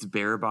think it's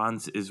bearer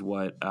bonds is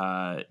what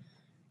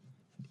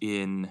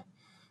in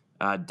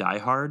Die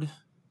Hard.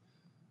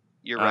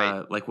 You're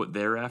right. Like what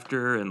they're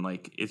after, and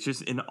like it's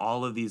just in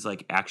all of these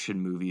like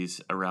action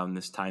movies around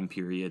this time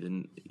period,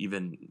 and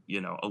even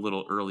a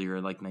little earlier,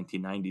 like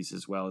 1990s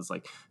as well, as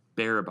like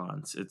bearer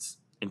bonds. It's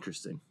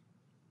interesting.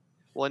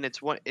 Well, and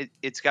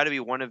it's got to be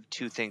one of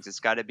two things. It's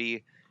got to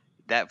be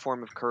that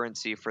form of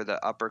currency for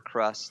the upper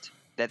crust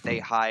that they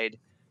hide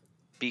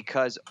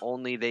because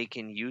only they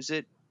can use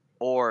it,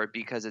 or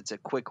because it's a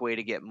quick way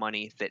to get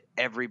money that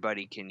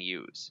everybody can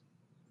use,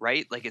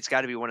 right? Like, it's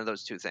got to be one of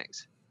those two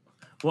things.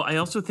 Well, I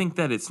also think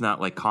that it's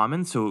not like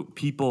common, so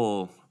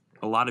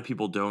a lot of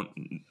people don't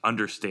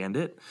understand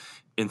it,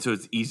 and so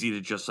it's easy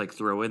to just like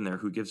throw in there.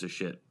 Who gives a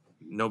shit?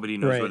 Nobody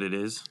knows what it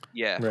is.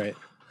 Yeah. Right.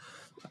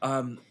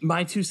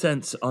 My 2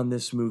 cents on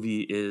this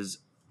movie is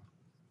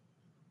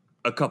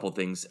a couple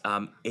things.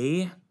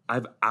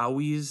 I've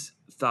always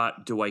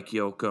thought Dwight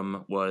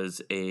Yoakam was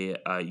a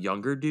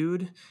younger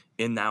dude,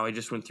 and now I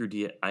just went through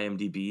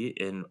IMDb,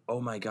 and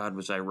oh my god,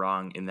 was I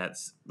wrong? And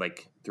that's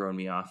like throwing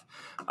me off.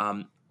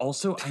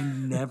 Also, I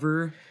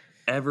never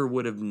ever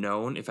would have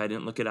known if I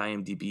didn't look at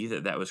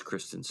IMDb that was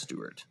Kristen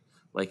Stewart.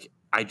 Like,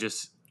 I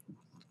just,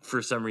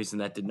 for some reason,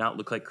 that did not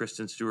look like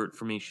Kristen Stewart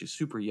for me. She's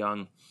super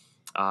young.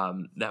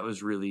 That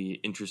was really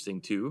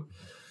interesting too.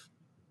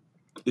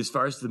 As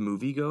far as the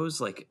movie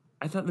goes, like,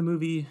 I thought the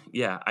movie,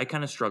 I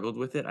kind of struggled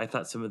with it. I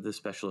thought some of the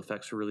special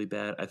effects were really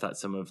bad. I thought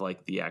some of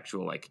like the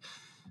actual like,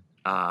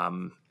 I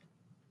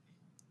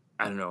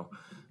don't know.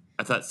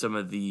 I thought some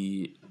of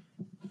the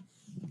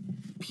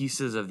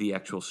pieces of the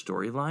actual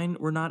storyline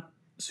were not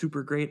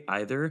super great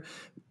either.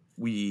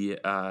 We,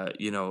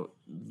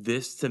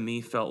 this to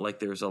me felt like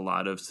there's a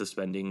lot of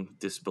suspending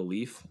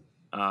disbelief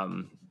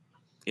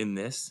in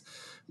this,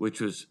 which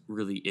was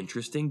really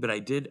interesting. But I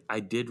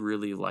did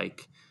really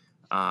like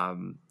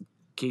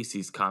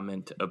Casey's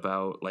comment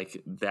about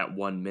like that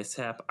one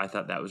mishap. I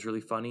thought that was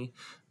really funny.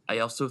 I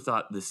also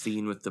thought the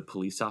scene with the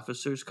police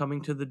officers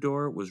coming to the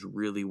door was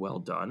really well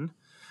done.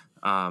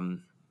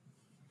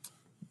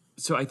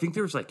 So I think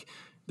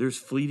there's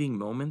fleeting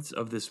moments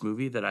of this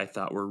movie that I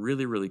thought were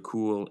really, really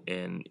cool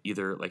and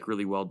either like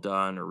really well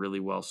done or really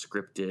well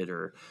scripted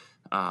or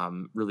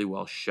really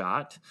well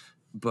shot.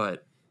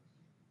 But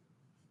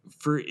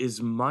for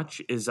as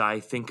much as I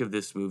think of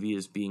this movie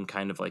as being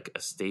kind of like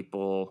a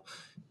staple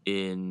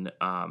in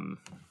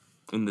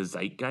the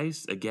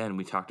zeitgeist, again,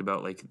 we talked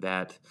about like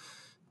that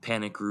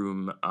panic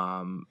room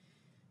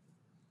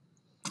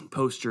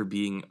poster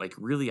being like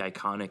really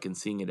iconic and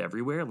seeing it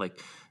everywhere. Like,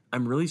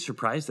 I'm really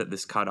surprised that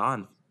this caught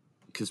on,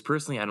 because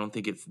personally, I don't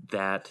think it's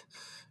that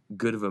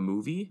good of a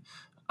movie.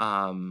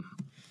 And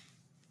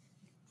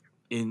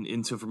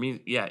so for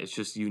me, it's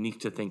just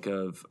unique to think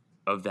of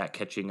that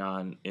catching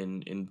on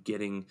and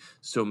getting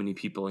so many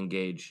people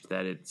engaged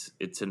that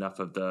it's enough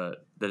of that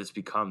it's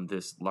become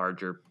this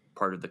larger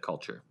part of the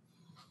culture.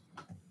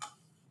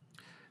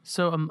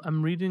 So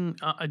I'm reading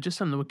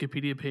just on the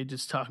Wikipedia page.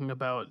 It's talking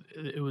about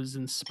it was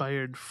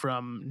inspired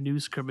from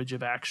news coverage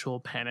of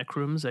actual panic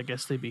rooms. I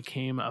guess they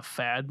became a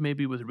fad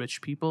maybe with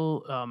rich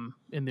people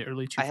in the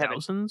early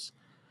 2000s.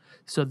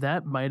 So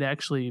that might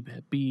actually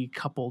be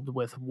coupled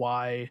with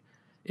why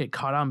it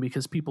caught on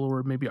because people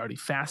were maybe already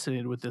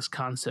fascinated with this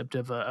concept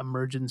of an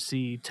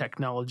emergency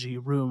technology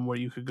room where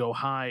you could go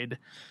hide.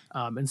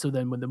 And so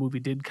then when the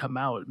movie did come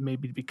out,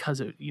 maybe because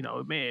it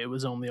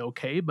was only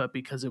okay, but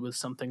because it was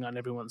something on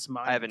everyone's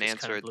mind. I have an it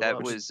just kind answer. of blew That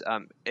up. was,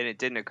 and it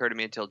didn't occur to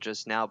me until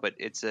just now, but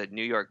it's a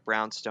New York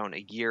brownstone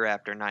a year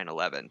after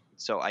 9/11.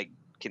 So I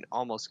can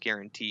almost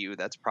guarantee you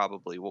that's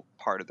probably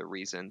part of the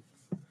reason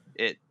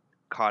it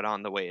caught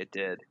on the way it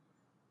did.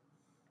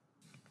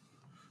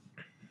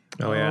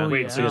 Oh yeah.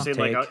 Wait, so you're yeah. saying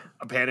like Take.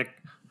 a panic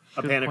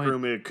Good point.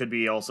 room? It could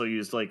be also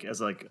used like as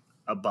like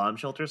a bomb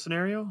shelter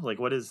scenario. Like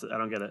what is? I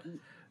don't get it.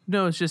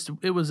 No, it's just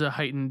it was a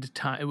heightened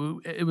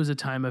time. It was a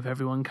time of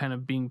everyone kind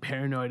of being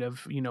paranoid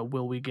of,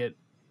 will we get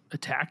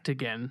attacked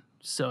again?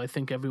 So I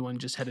think everyone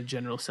just had a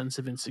general sense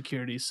of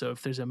insecurity. So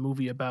if there's a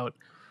movie about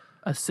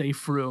a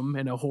safe room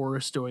and a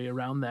horror story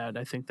around that,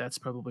 I think that's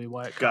probably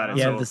why it Got caught it. on.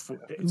 Yeah, So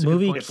this if,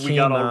 movie if we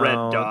got all red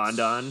came dawned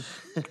out- on.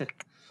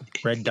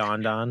 Red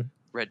Dawn Dawn.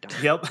 Red Dawn.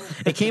 Yep.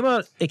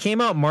 It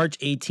came out March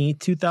 18th,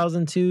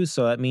 2002,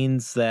 so that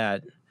means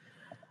that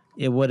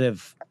it would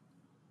have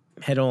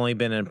had only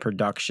been in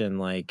production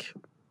like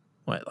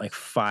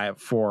 4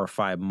 or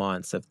 5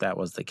 months if that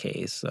was the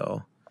case.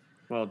 So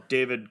Well,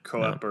 David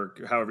Koepp, or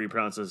however you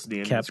pronounce his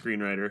name, the Koepp.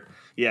 screenwriter.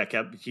 Yeah,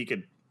 Koepp, he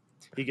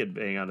could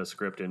bang out a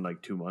script in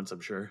like 2 months,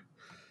 I'm sure.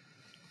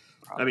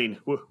 I mean,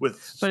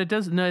 with But it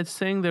doesn't. No, it's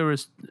saying there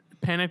was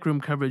panic room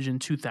coverage in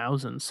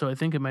 2000, so I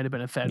think it might have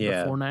been a fad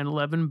Yeah. before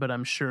 9/11. But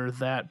I'm sure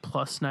that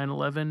plus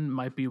 9/11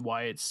 might be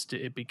why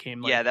it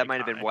became. Like, Yeah, that might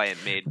have been iconic. why it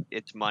made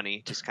its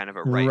money. Just kind of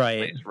a right Right.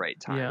 place, right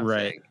time Yeah.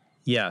 Right. thing.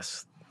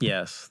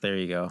 yes, there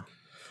you go.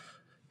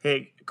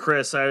 Hey,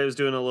 Chris, I was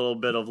doing a little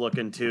bit of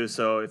looking too.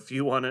 So if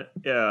you want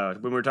to,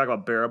 when we were talking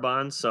about bearer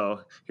bonds,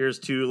 so here's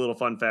 2 little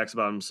fun facts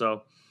about them.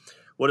 So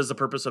what is the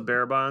purpose of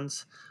bearer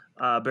bonds?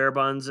 Bearer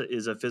bonds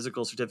is a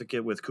physical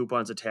certificate with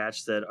coupons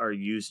attached that are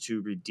used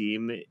to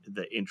redeem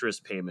the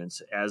interest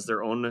payments. As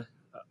their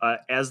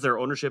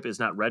ownership is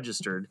not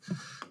registered,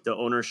 the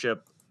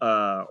ownership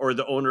or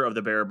the owner of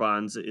the bearer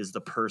bonds is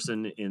the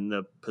person in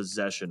the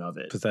possession of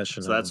it.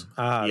 Possession. So of that's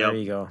them. yep. There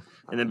you go.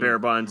 And then bearer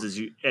bonds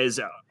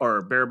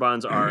bearer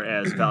bonds are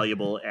as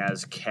valuable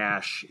as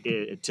cash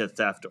to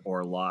theft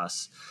or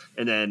loss.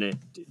 And then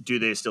do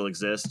they still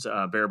exist?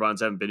 Bearer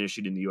bonds haven't been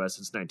issued in the U.S.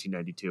 since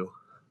 1992.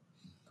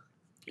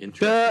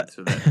 Interesting.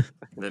 So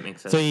that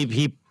makes sense. So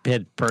he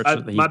had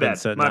purchased. He's my been bad,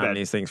 sitting my on bad.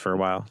 these things for a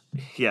while.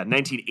 Yeah,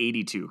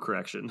 1982.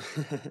 Correction.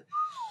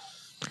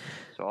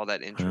 So all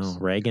that interest.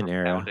 Reagan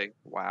era. compounding.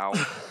 Wow.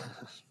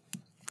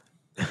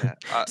 Yeah.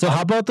 So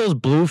how about those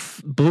blue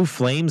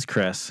flames,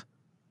 Chris?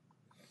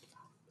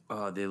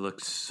 Oh, they look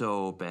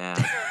so bad.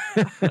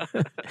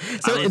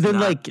 So was then,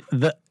 not- like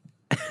the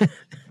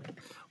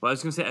Well, I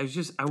was gonna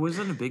say I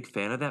wasn't a big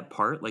fan of that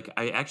part. Like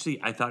I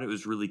thought it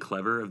was really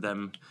clever of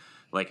them.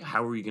 Like,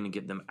 how are you gonna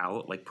get them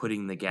out? Like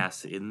putting the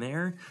gas in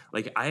there.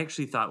 Like I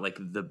actually thought like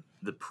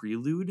the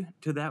prelude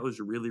to that was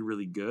really,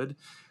 really good.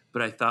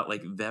 But I thought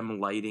like them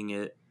lighting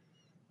it,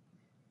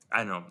 I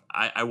don't know.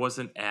 I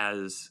wasn't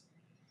as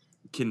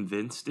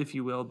convinced, if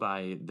you will,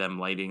 by them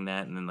lighting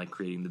that and then like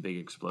creating the big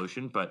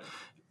explosion. But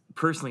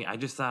personally, I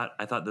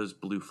thought those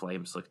blue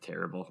flames look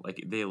terrible.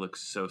 Like they look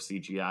so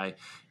CGI.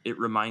 It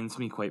reminds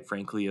me, quite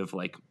frankly, of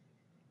like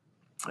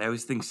I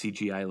always think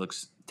CGI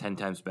looks 10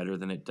 times better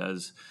than it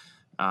does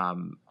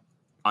on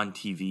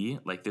TV.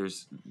 Like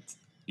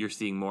you're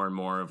seeing more and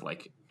more of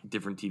like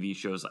different TV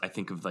shows. I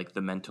think of like The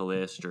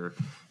Mentalist or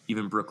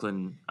even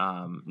Brooklyn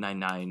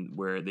Nine-Nine,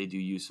 where they do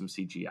use some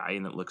CGI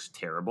and it looks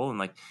terrible. And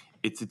like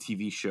it's a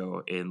TV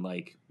show, and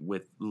like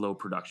with low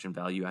production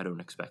value, I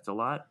don't expect a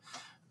lot.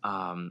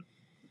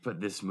 But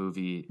this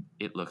movie,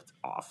 it looked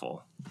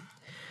awful.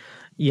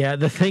 yeah,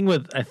 the thing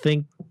with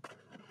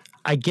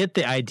I get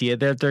the idea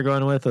that they're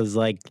going with is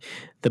like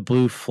the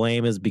blue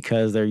flame is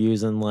because they're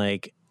using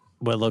like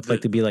what looked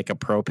like to be like a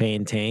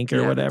propane tank or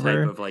Yeah, the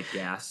whatever. type of like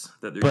gas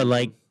that they're But using.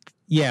 like,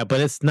 yeah, but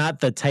it's not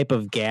the type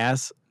of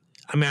gas.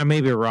 I mean, I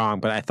may be wrong,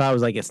 but I thought it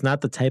was like it's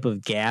not the type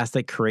of gas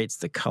that creates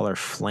the color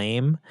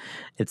flame.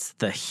 It's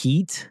the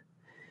heat,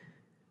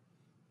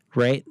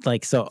 right?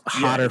 Like so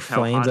hotter it's how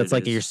flames. hot That's it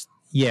like is.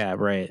 yeah,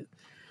 right.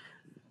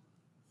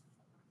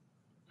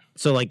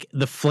 So like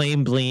the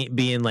flame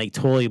being like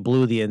totally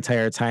blue the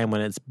entire time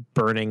when it's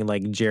burning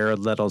like Jared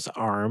Leto's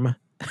arm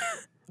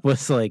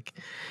was like,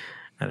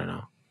 I don't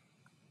know.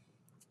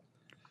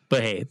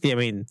 But hey, I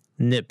mean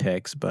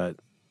nitpicks, but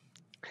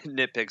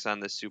Nitpicks on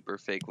the super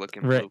fake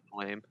looking Right. blue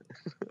flame.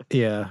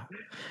 yeah.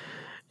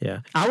 Yeah.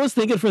 I was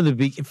thinking from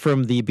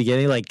the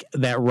beginning, like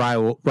that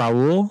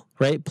Raul,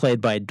 right, played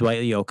by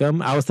Dwight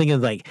Yoakam. I was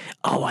thinking like,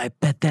 oh, I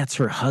bet that's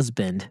her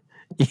husband.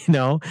 You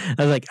know,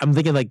 I'm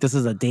thinking like this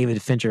is a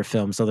David Fincher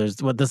film, so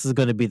this is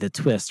going to be the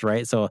twist,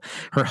 right? So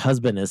her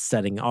husband is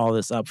setting all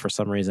this up for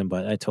some reason,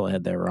 but I totally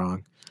had that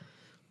wrong.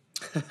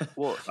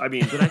 Well, I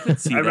mean, But I could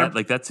see that. remember-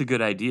 Like that's a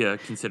good idea,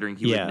 considering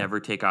he Yeah. would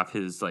never take off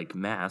his like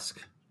mask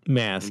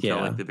Mask, until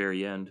yeah, like the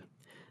very end.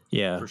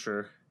 yeah, for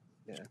sure.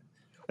 Yeah.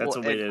 That's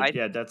Well, a way and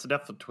to. That's a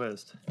definite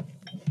twist.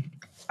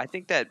 I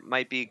think that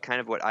might be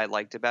kind of what I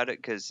liked about it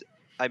because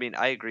I mean,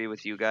 I agree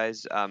with you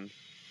guys.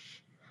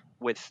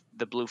 With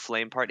the blue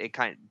flame part,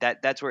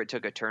 that's where it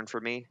took a turn for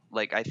me.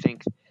 Like, I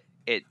think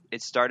it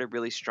started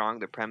really strong.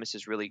 The premise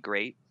is really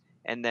great,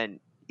 and then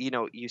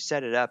you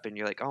set it up, and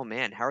you're like, oh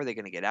man, how are they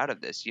going to get out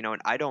of this?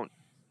 And I don't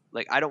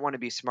want to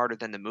be smarter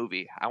than the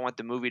movie. I want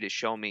the movie to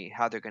show me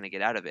how they're going to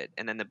get out of it.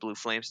 And then the blue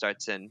flame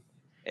starts, and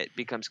it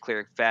becomes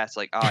clear fast,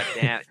 like, oh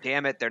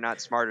damn it, they're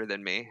not smarter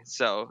than me.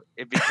 So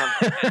it becomes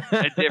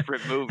a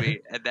different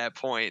movie at that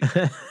point.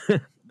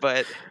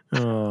 But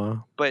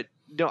Oh. but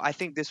no, I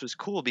think this was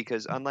cool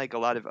because unlike a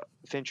lot of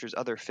Fincher's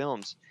other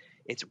films,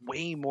 it's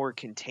way more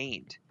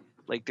contained.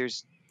 Like,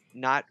 there's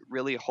not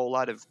really a whole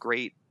lot of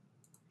great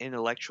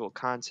intellectual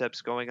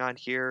concepts going on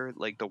here.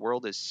 Like, the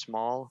world is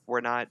small. We're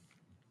not,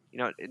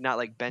 not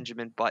like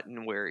Benjamin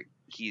Button where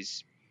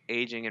he's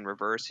aging in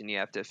reverse and you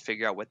have to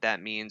figure out what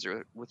that means,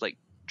 or with like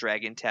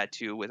Dragon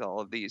Tattoo with all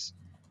of these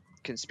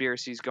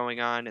conspiracies going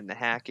on and the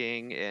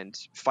hacking, and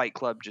Fight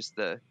Club, just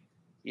the,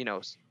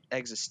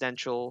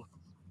 existential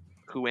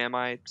who am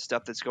I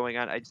stuff that's going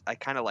on. I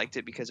kind of liked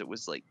it because it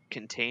was like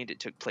contained. It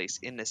took place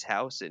in this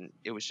house, and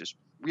it was just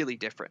really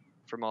different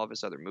from all of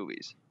his other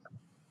movies.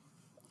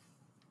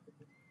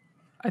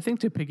 I think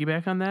to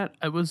piggyback on that,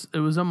 it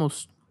was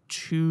almost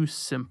too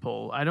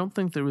simple. I don't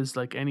think there was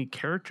like any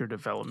character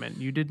development.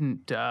 You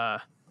didn't.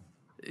 The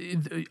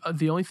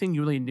only thing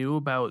you really knew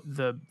about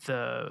the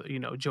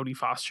Jodie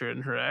Foster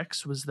and her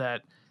ex was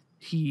that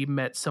he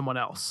met someone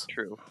else.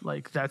 True.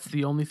 Like, that's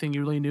the only thing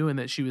you really knew, and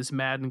that she was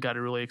mad and got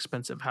a really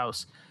expensive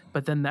house.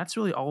 But then that's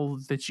really all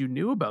that you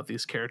knew about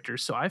these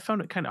characters. So I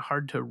found it kind of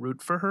hard to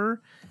root for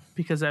her,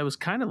 because I was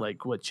kind of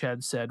like what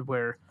Chad said,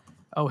 where,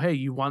 oh, hey,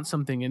 you want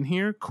something in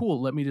here?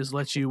 Cool. Let me just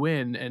let you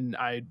in. And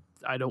I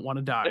don't want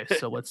to die.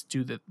 So let's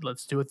do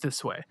it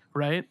this way.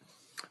 Right.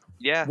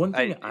 Yeah. One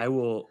thing I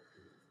will,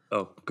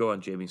 oh, go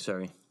on, Jamie.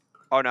 Sorry.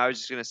 Oh no, I was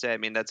just going to say, I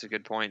mean, that's a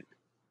good point.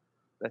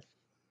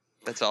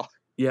 That's all.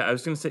 Yeah, I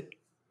was going to say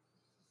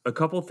a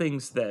couple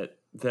things that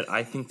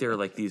I think they're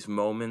like these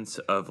moments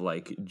of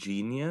like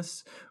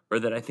genius, or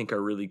that I think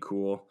are really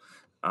cool.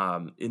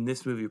 In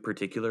this movie in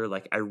particular,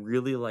 like, I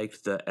really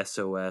liked the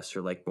SOS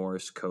or like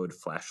Morse code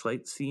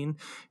flashlight scene.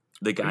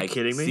 The guy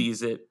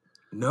sees it.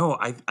 No,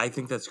 I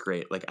think that's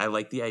great. Like, I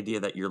like the idea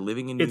that you're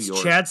living in New York.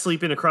 It's Chad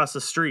sleeping across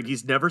the street.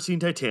 He's never seen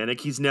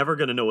Titanic. He's never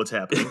going to know what's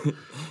happening.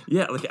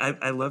 Yeah, like,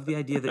 I love the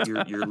idea that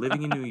you're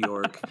living in New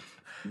York.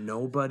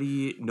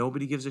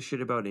 Nobody gives a shit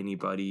about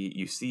anybody.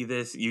 You see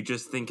this, you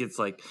just think it's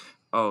like,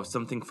 oh,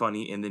 something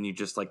funny, and then you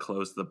just like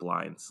close the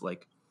blinds.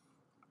 Like,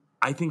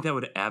 I think that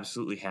would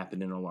absolutely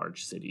happen in a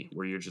large city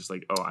where you're just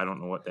like, oh, I don't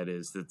know what that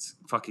is. That's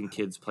fucking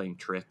kids playing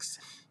tricks,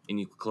 and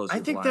you close the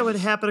blinds. I think that would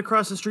happen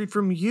across the street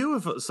from you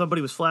if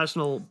somebody was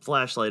flashing a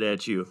flashlight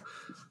at you.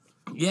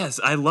 Yes,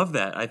 I love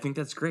that. I think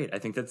that's great. I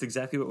think that's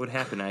exactly what would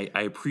happen. I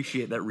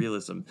appreciate that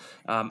realism.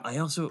 I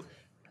also...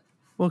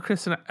 Well,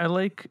 Kristen,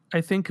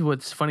 I think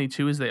what's funny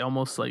too is they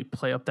almost like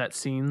play up that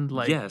scene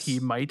like he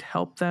might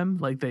help them.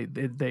 Like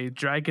they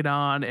drag it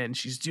on, and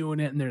she's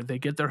doing it, and they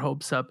get their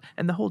hopes up,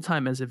 and the whole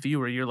time as a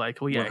viewer you're like,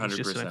 well, yeah, 100%. He's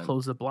just going to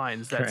close the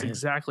blinds. That's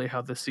exactly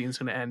how the scene's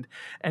going to end.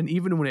 And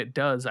even when it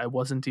does, I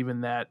wasn't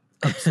even that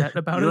upset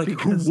about it, like,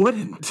 because who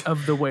wouldn't?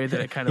 Of the way that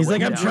it kind of. He's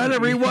like, I'm down. trying to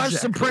rewatch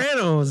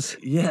Sopranos.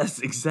 Yes,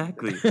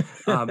 exactly.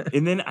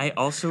 And then I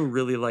also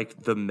really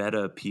liked the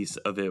meta piece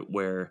of it,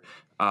 where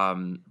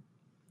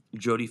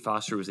Jodie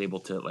Foster was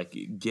able to like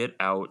get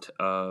out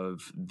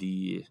of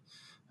the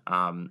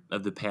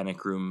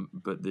panic room,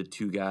 but the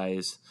two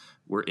guys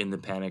were in the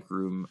panic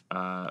room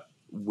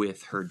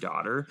with her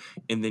daughter,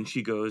 and then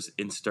she goes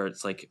and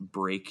starts like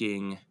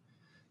breaking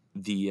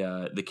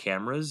the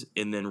cameras,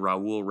 and then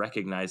Raul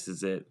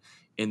recognizes it,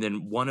 and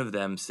then one of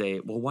them say,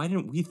 well, why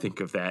didn't we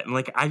think of that? And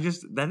like,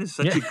 that is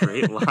such a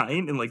great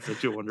line, and like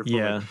such a wonderful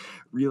like,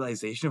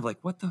 realization of like,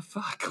 what the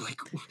fuck, like,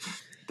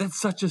 that's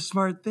such a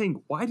smart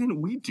thing. Why didn't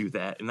we do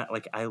that? And that,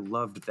 like, I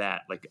loved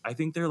that. Like, I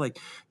think they're like,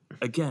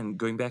 again,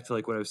 going back to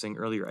like what I was saying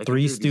earlier, I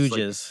Three think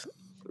Stooges.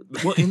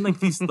 Like, well, in like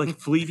these like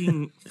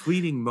fleeting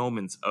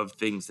moments of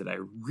things that I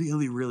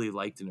really, really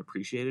liked and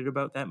appreciated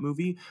about that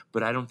movie,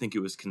 but I don't think it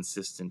was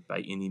consistent by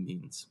any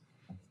means.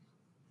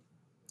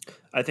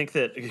 I think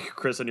that,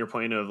 Chris, on your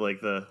point of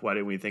like why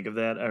didn't we think of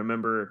that? I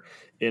remember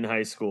in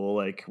high school,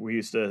 like, we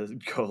used to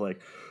go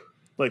like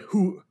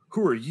who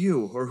are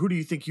you, or who do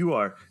you think you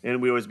are?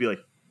 And we always be like,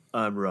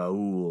 I'm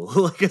Raul,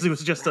 like, because it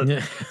was just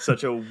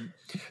such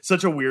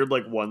a weird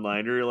like one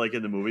liner like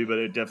in the movie, but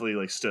it definitely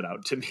like stood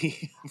out to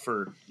me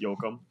for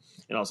Yoakum.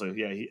 And also,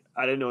 yeah,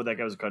 I didn't know that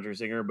guy was a country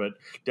singer, but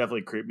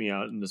definitely creeped me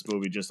out in this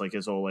movie. Just like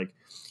his whole like,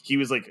 he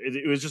was like,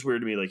 it was just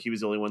weird to me. Like, he was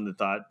the only one that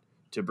thought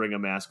to bring a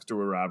mask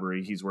to a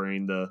robbery. He's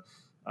wearing the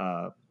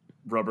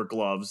rubber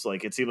gloves.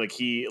 Like, it seemed like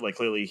he like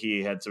clearly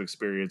he had some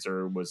experience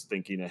or was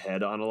thinking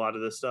ahead on a lot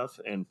of this stuff.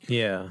 And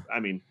yeah, I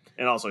mean,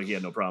 and also he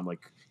had no problem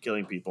like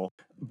killing people.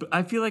 But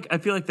I feel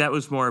like that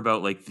was more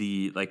about like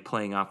the like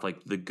playing off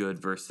like the good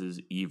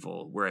versus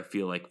evil, where I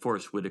feel like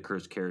Forrest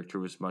Whitaker's character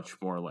was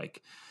much more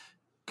like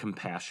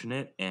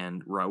compassionate,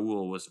 and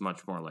Raul was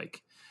much more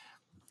like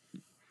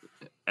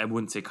I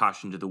wouldn't say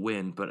caution to the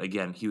wind, but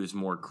again, he was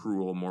more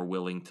cruel, more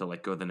willing to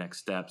like go the next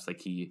steps.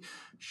 Like he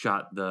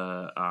shot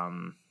the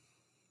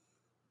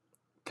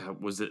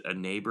God, was it a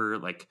neighbor?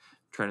 Like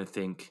trying to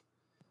think.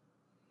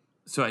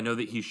 So I know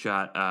that he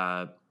shot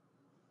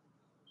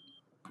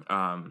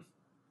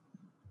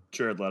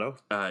Jared Leto.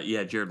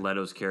 Jared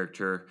Leto's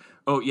character.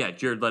 Oh yeah,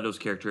 Jared Leto's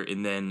character,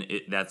 and then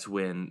that's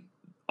when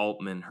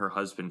Altman, her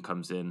husband,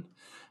 comes in,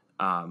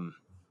 and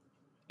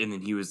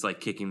then he was like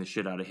kicking the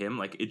shit out of him.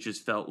 Like it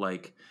just felt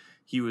like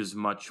he was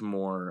much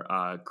more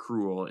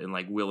cruel and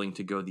like willing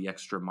to go the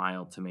extra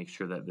mile to make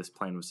sure that this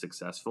plan was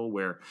successful.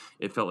 Where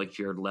it felt like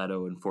Jared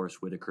Leto and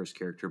Forrest Whitaker's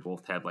character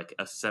both had like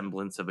a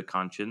semblance of a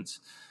conscience.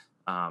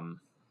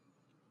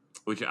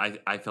 Which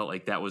I felt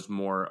like that was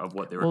more of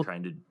what they were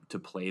trying to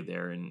play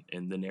there in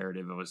the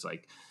narrative. It was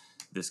like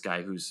this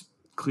guy who's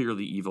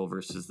clearly evil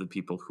versus the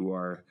people who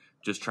are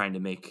just trying to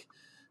make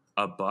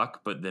a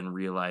buck, but then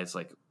realize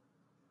like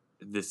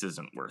this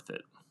isn't worth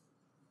it.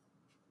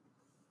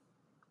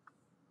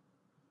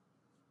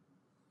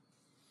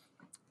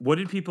 What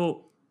did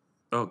people...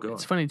 Oh, go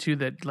It's on. funny too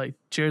that like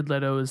Jared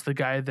Leto is the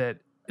guy that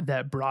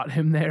brought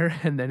him there,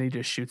 and then he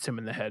just shoots him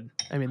in the head.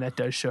 I mean, that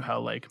does show how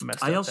like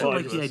messed up. I also that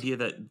like was. the idea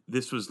that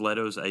this was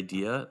Leto's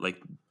idea,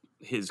 like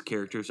his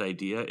character's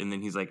idea, and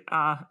then he's like,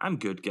 I'm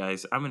good,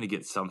 guys. I'm going to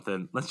get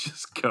something. Let's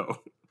just go.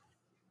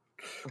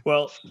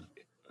 Well,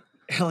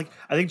 like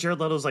I think Jared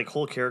Leto's like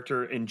whole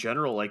character in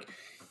general, like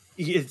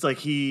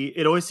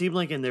it always seemed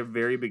like in the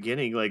very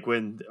beginning, like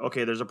when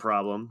there's a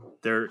problem,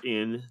 they're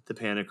in the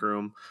panic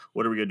room.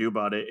 What are we gonna do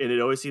about it? And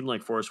it always seemed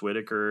like Forrest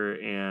Whitaker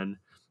and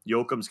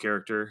Yoakum's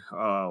character,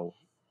 Raul,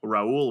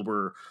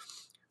 were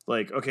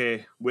like,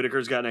 okay,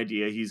 Whitaker's got an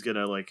idea. He's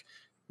gonna like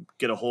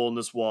get a hole in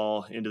this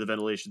wall into the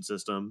ventilation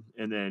system,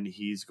 and then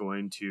he's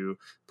going to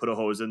put a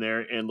hose in there.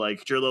 And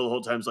like Jared Leto the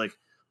whole time's like,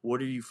 what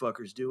are you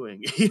fuckers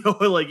doing?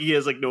 Like he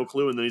has like no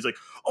clue. And then he's like,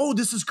 oh,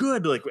 this is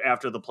good. Like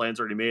after the plan's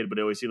already made, but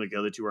it always seemed like the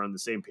other two were on the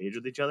same page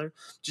with each other.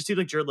 Just seemed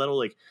like Jared Leto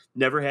like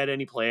never had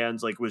any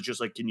plans. Like was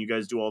just like, can you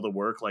guys do all the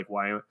work? Like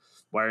why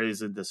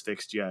isn't this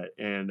fixed yet?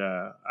 And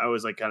I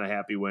was like kind of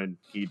happy when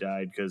he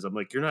died, because I'm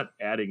like, you're not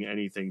adding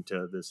anything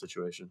to this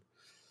situation.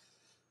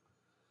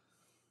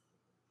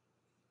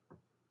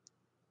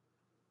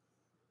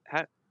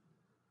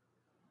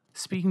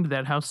 Speaking to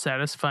that, how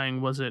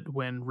satisfying was it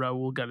when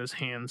Raul got his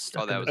hands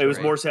stuck? that in was the It was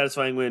door? more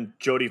satisfying when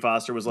Jodie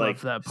Foster was like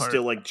Love that part.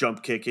 still like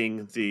jump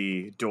kicking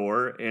the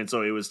door, and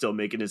so it was still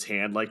making his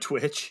hand like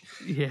twitch.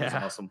 It was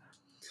Yeah. awesome.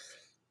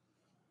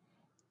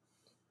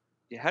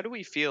 Yeah, how do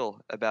we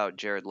feel about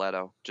Jared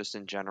Leto, just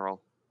in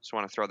general? Just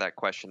want to throw that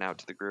question out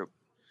to the group.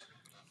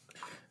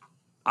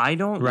 I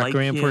don't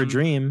Requiem like for a him.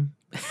 Dream.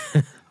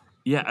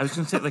 Yeah, I was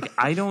gonna say like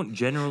I don't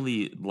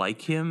generally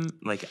like him.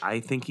 Like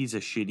I think he's a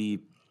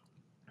shitty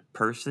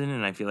person,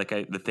 and I feel like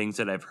the things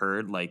that I've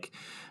heard, like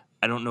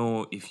I don't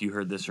know if you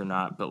heard this or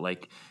not, but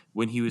like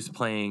when he was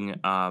playing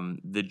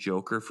the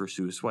Joker for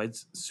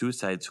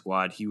Suicide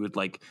Squad, he would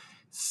like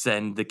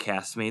send the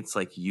castmates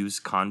like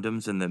used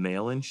condoms in the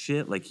mail and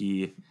shit. Like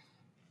he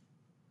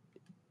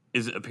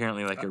is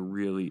apparently like a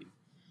really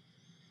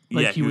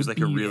Like he he was would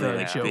like a be really the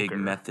like big Joker.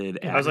 method.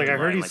 Yeah. I was like, I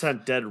actor heard he line,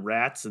 sent dead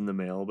rats in the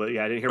mail, but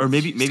yeah, I didn't hear. or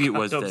maybe it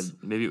was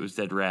condoms.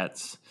 dead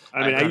rats.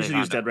 I mean, I thought usually it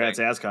use was a dead rats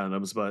thing. as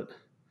condoms, but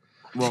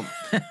Well,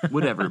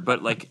 whatever.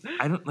 But like,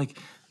 I don't like.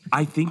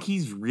 I think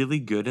he's really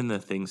good in the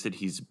things that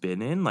he's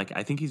been in. Like,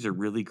 I think he's a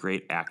really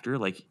great actor.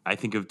 Like, I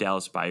think of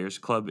Dallas Buyers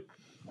Club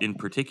in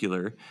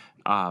particular.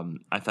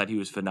 I thought he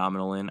was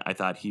phenomenal in. I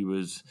thought he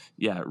was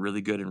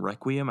really good in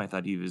Requiem. I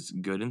thought he was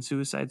good in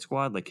Suicide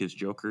Squad. Like his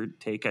Joker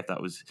take, I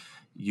thought was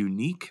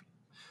unique.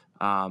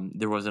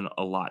 There wasn't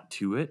a lot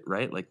to it,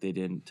 right? Like they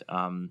didn't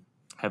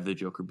have the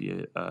Joker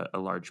be a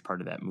large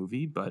part of that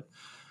movie, but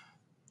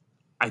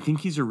I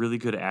think he's a really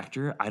good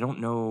actor. I don't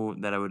know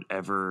that I would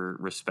ever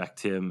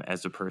respect him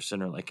as a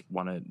person or like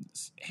want to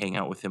hang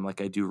out with him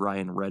like I do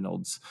Ryan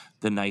Reynolds,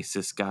 the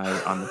nicest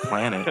guy on the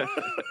planet.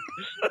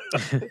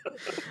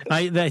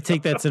 I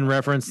take that's in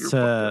reference Your to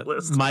bucket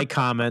list. my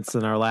comments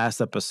in our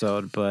last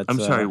episode, but I'm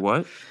sorry,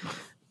 what?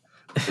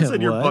 it's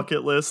in your what?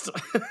 bucket list.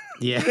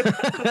 Yeah.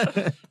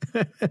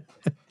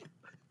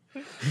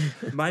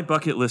 My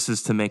bucket list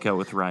is to make out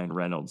with Ryan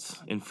Reynolds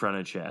in front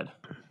of Chad.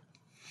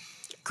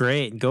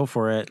 Great, go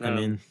for it. I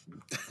mean,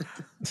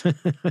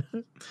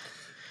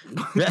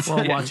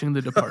 While watching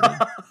The Departed.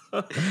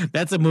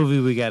 that's a movie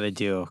we got to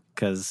do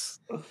because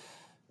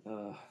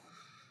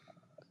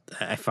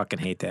I fucking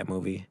hate that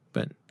movie.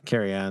 But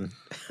carry on.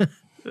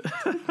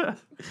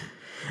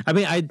 I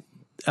mean,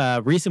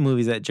 recent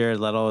movies that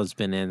Jared Leto has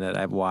been in that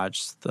I've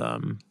watched,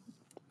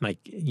 like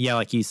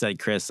you said,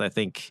 Chris. I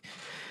think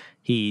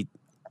he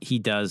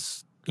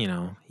does. You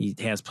know, he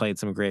has played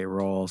some great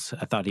roles.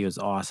 I thought he was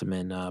awesome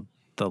in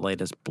the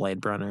latest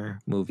Blade Runner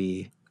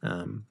movie.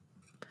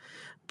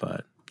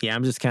 But yeah,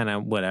 I'm just kind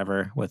of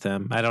whatever with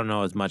him. I don't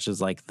know as much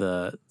as like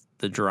the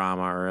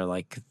drama or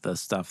like the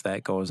stuff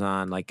that goes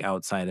on like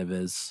outside of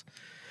his,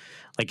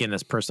 like in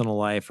his personal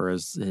life or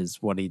his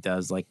what he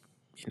does, like,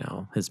 you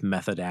know, his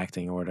method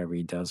acting or whatever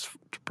he does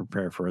to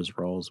prepare for his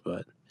roles.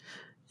 But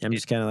I'm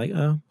just kind of like,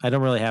 oh, I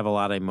don't really have a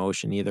lot of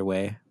emotion either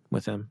way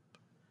with him.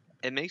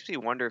 It makes me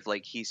wonder if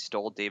like he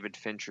stole David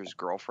Fincher's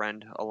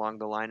girlfriend along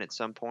the line at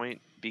some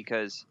point,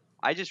 because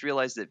I just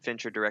realized that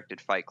Fincher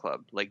directed Fight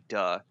Club. Like,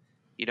 duh.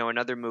 You know,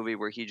 another movie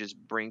where he just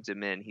brings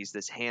him in. He's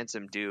this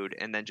handsome dude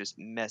and then just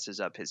messes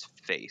up his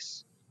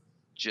face.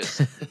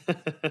 Just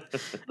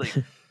like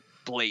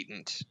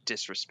blatant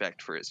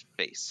disrespect for his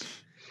face.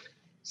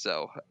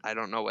 So I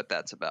don't know what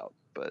that's about,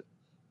 but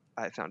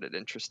I found it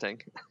interesting.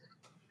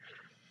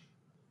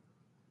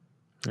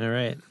 All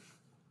right.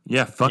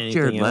 Yeah, fuck Anything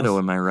Jared Leto, else?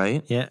 am I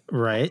right? Yeah,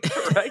 right.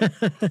 Right?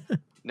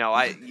 No,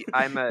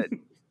 I'm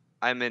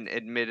an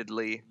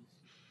admittedly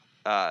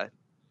I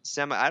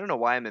don't know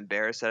why I'm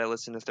embarrassed that I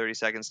listen to 30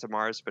 Seconds to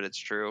Mars, but it's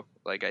true.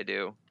 Like, I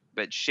do.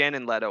 But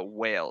Shannon Leto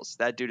wails.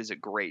 That dude is a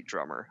great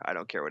drummer. I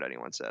don't care what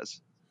anyone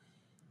says.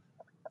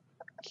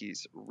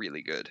 He's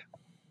really good.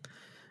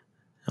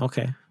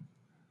 Okay.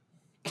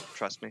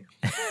 Trust me.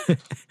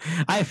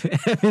 I've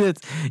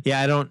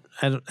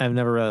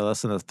never really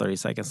listened to 30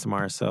 Seconds to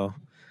Mars, so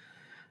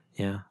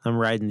yeah, I'm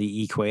riding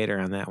the equator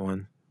on that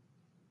one.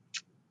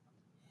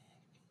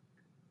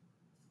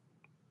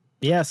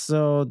 Yeah,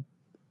 so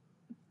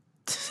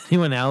does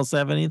anyone else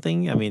have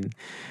anything? I mean,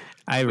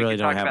 I We really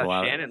could don't talk have a about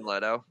lot. Shannon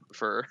Leto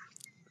for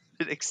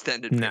an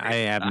extended No, period. I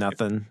have of time.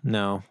 nothing.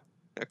 No.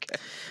 Okay.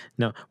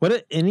 No.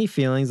 Any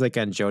feelings like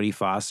on Jodie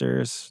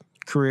Foster's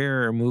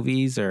career or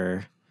movies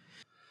or?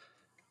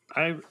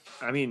 I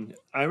mean,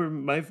 one of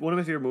my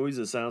favorite movies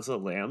is Silence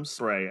of the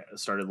Lambs, where I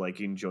started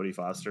liking Jodie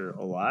Foster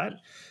a lot,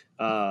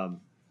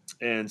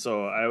 and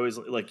so I always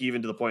like,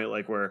 even to the point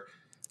like where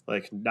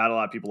like not a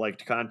lot of people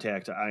liked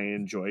Contact. I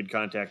enjoyed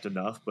Contact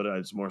enough, but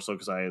it's more so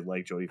because I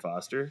like Jodie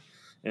Foster,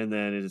 and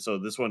then so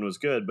this one was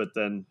good, but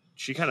then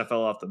she kind of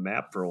fell off the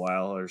map for a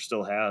while, or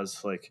still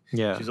has. Like,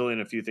 Yeah. she's only in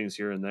a few things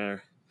here and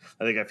there.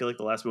 I feel like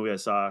the last movie I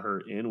saw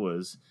her in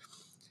was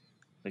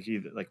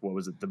what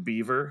was it, The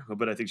Beaver?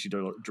 But I think she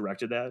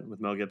directed that with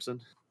Mel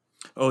Gibson.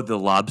 Oh, The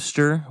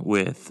Lobster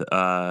with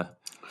God,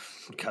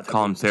 that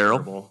Colin movie's Farrell?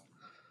 terrible.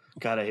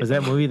 God, I hate Was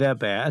that movie that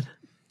bad?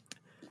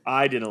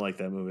 I didn't like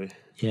that movie.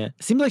 Yeah.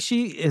 It seems like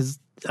she is.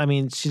 I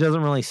mean, she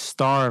doesn't really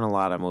star in a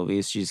lot of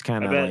movies. She's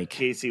kind I of bet like.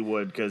 Casey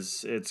would,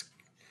 because it's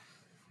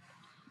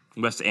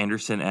Wes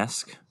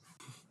Anderson-esque.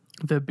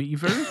 The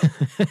Beaver? Is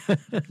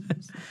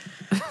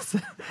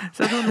that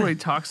the one where he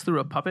talks through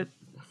a puppet?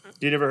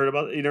 You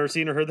never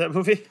seen or heard that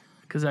movie?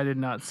 Because I did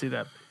not see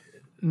that.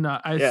 No,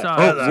 I Yeah. saw.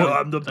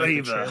 I'm the like,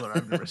 Beaver. trailer.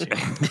 I've never seen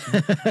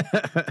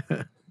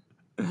it.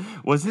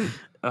 Wasn't?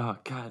 Oh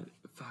God,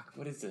 fuck!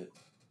 What is it?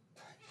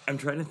 I'm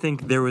trying to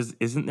think.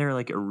 Isn't there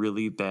like a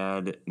really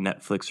bad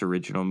Netflix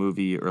original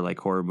movie or like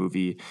horror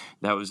movie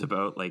that was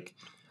about like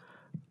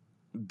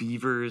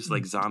beavers,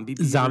 like zombie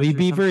beavers? Zombie or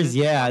beavers?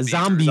 something? Yeah.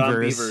 Zombie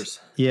beavers. Zombievers.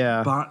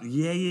 Yeah.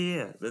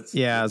 Yeah. That's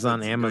It's on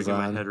going in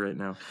Amazon. my head right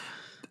now.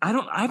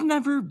 I've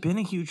never been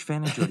a huge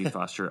fan of Jodie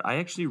Foster. I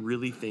actually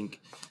really think,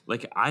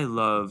 like, I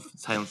love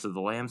Silence of the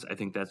Lambs. I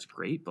think that's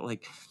great, but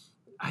like,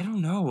 I don't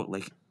know,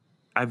 like,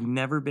 I've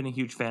never been a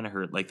huge fan of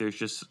her. Like, there's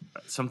just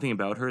something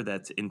about her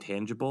that's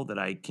intangible that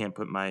I can't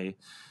put my,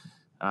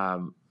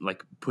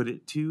 put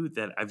it to,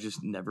 that I've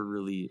just never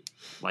really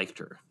liked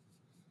her.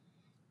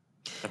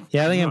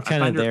 Yeah, I think I'm I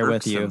kind of find her there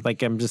with you. irksome.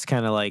 Like, I'm just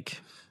kind of like,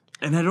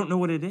 And I don't know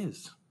what it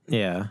is.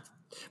 yeah.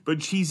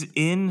 But she's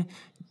in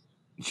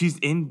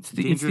it's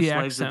Dangerous the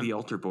Lives of accent. the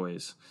Altar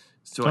Boys.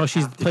 So Oh, I she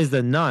have to- plays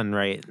the nun,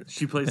 right?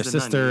 she plays Her the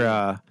sister.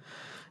 nun,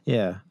 yeah.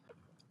 Yeah.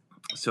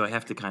 So I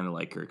have to kind of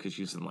like her because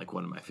she's in like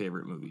one of my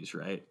favorite movies,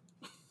 right?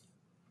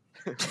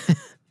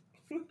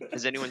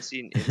 Has anyone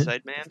seen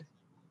Inside Man?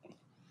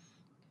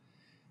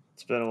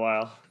 It's been a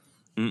while.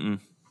 Mm-mm.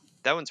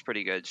 That one's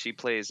pretty good.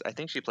 I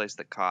think she plays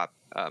the cop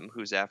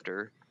who's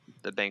after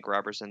the bank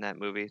robbers in that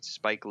movie. It's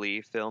Spike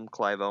Lee film,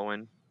 Clive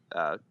Owen.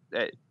 Yeah,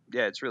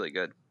 it's really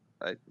good.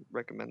 I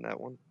recommend that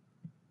one.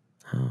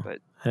 Oh, But-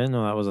 I didn't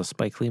know that was a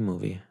Spike Lee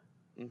movie.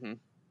 Hmm.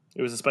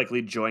 It was a Spike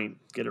Lee joint.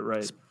 Get it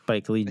right.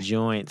 Spike Lee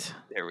joint.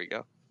 There we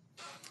go.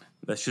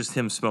 That's just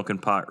him smoking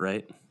pot,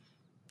 right?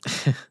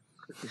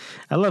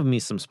 I love me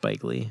some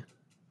Spike Lee.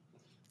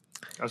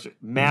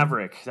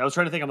 Maverick. I was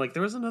trying to think. I'm like,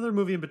 there was another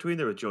movie in between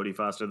there with Jodie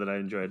Foster that I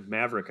enjoyed.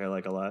 Maverick, I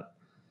like a lot.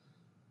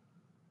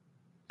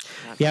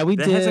 Yeah, we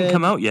That did. hasn't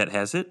come out yet,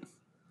 has it?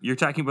 You're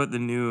talking about the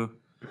new.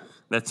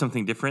 That's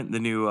something different. The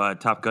new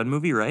Top Gun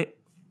movie, right?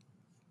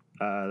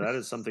 That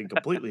is something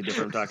completely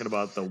different. I'm talking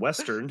about the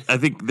Western. I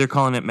think they're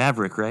calling it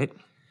Maverick, right?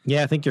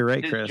 Yeah, I think you're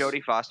right, Did Chris.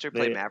 Jodie Foster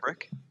play They-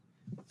 Maverick?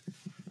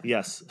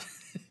 Yes.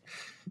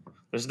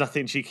 There's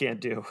nothing she can't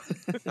do.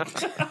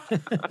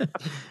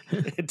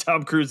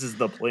 Tom Cruise is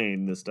the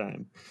plane this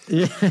time.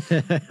 Yeah.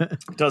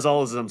 Does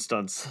all of them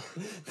stunts.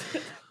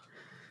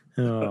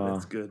 Oh.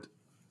 That's good.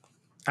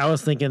 I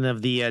was thinking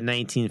of the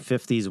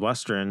 1950s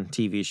Western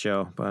TV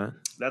show, but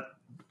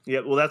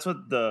That's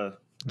what the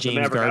James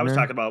Maverick I was Gardner?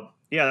 talking about.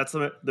 Yeah, that's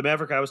the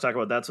Maverick I was talking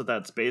about. That's what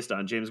that's based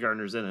on. James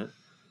Gardner's in it.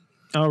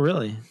 Oh,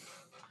 really?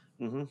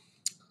 Mm-hmm.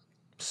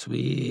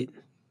 Sweet.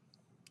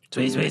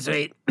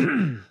 Sweet.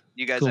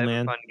 You guys Cool, have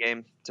man. a fun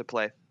game to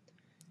play.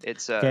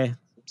 It's Okay.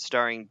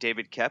 starring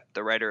David Koepp,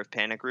 the writer of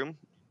Panic Room.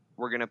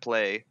 We're going to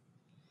play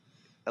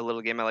a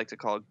little game I like to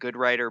call Good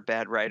Writer,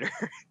 Bad Writer.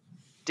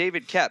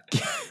 David Koepp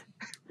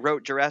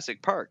wrote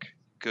Jurassic Park.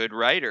 Good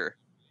writer.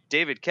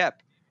 David Koepp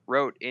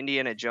wrote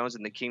Indiana Jones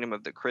and the Kingdom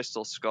of the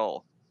Crystal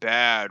Skull.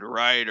 Bad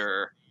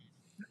writer.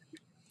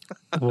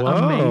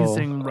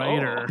 Amazing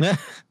writer.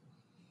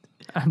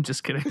 I'm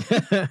just kidding.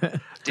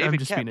 I'm David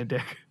just Koepp being a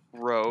dick.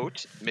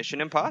 wrote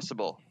Mission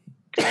Impossible.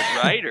 Good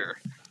writer.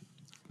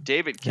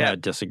 David Koepp Yeah, I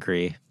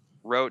disagree.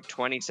 wrote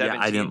 2017's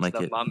I didn't like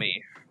The it.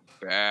 Mummy.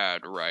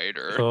 Bad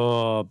writer.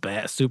 Oh,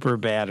 super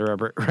bad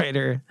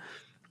writer.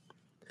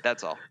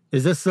 That's all.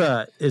 Is this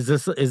a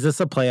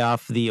play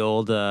off the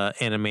old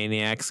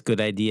Animaniacs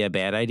Good Idea,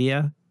 Bad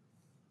Idea?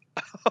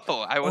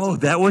 Oh, I was. Oh,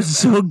 that was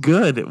so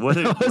good. What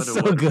a, That was what a so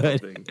wonderful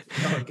good. thing.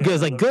 It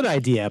goes like, good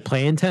idea,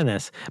 playing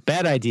tennis.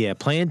 Bad idea,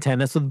 playing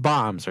tennis with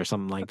bombs or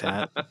something like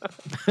that.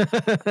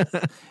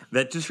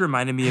 That just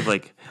reminded me of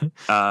like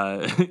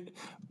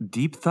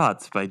Deep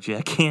Thoughts by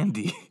Jack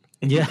Handy.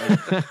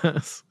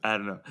 Yes. I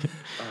don't know.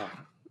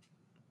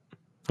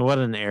 What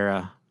an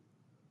era.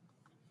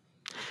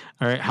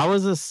 All right. How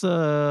was this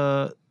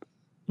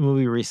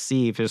movie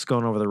received? Just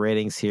going over the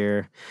ratings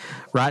here.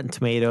 Rotten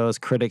Tomatoes,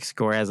 critics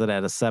score has it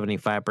at a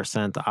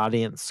 75%. The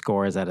audience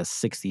score is at a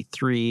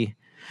 63%.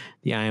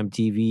 The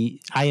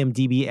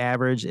IMDb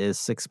average is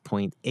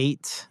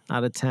 6.8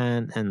 out of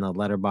 10. And the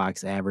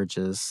Letterboxd average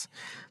is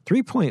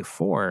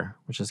 3.4,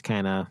 which is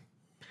kind of,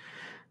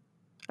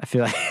 I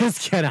feel like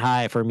it's kind of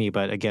high for me.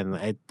 But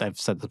again, I've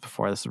said this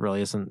before. This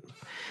really isn't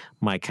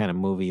my kind of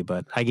movie,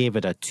 but I gave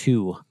it a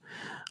 2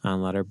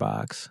 on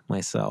Letterboxd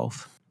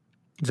myself.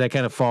 Does that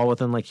kind of fall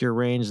within like your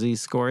range, these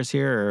scores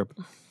here? Or?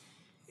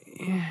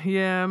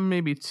 Yeah,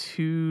 maybe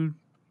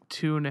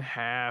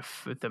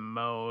 2.5 at the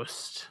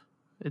most.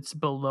 It's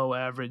below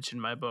average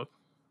in my book.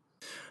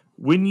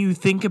 When you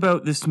think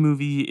about this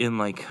movie in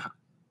like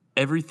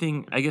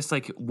everything, I guess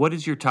like what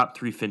is your top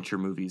 3 Fincher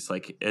movies?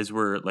 Like as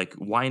we're like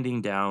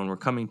winding down, we're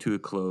coming to a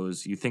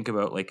close. You think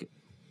about like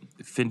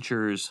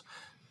Fincher's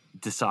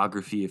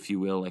discography, if you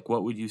will. Like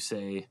what would you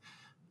say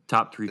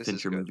top 3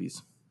 Fincher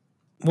movies?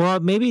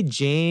 Well, maybe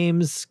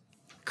James,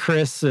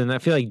 Chris, and I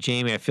feel like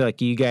Jamie, I feel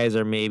like you guys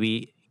are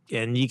maybe,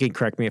 and you can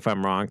correct me if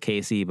I'm wrong,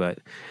 Casey, but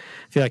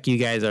I feel like you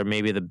guys are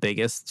maybe the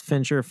biggest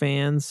Fincher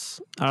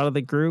fans out of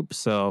the group.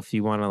 So if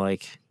you want to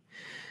like,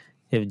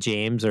 if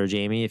James or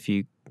Jamie, if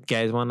you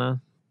guys want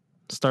to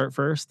start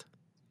first.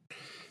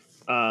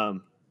 So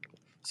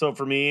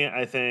for me,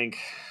 I think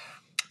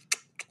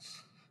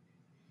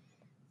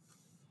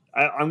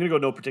I'm going to go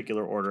no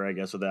particular order, I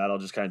guess, with that. I'll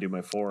just kind of do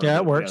my 4. Yeah,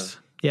 that works.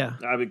 Yeah.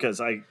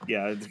 Because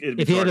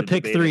if you had to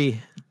pick 3.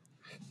 If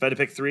I had to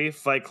pick 3,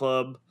 Fight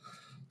Club,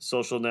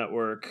 Social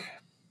Network,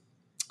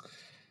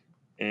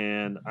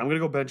 and I'm going to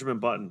go Benjamin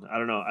Button. I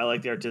don't know. I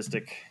like the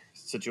artistic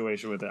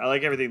situation with it. I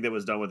like everything that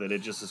was done with it.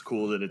 It just is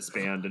cool that it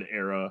spanned an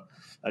era,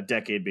 a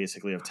decade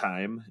basically of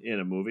time in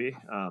a movie.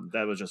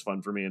 That was just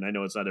fun for me. And I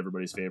know it's not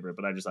everybody's favorite,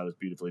 but I just thought it was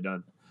beautifully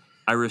done.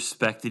 I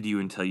respected you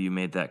until you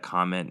made that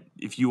comment.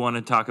 If you want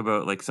to talk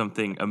about like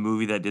a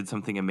movie that did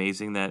something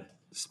amazing that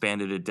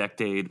spanned a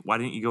decade, why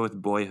didn't you go with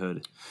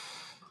Boyhood?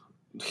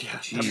 Yeah,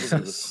 Jesus.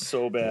 that was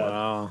so bad.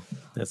 Wow.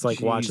 It's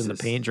like watching the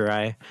paint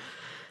dry.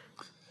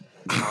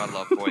 Oh, I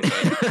love Boyhood.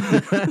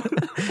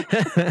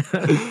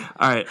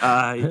 All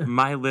right.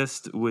 My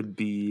list would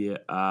be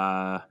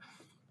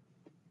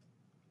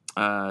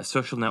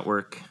Social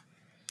Network,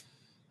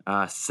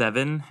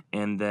 7,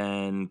 and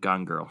then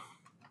Gone Girl.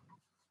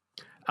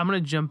 I'm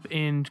going to jump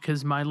in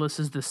because my list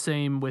is the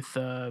same with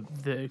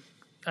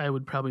I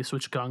would probably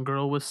switch Gone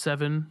Girl with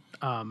 7.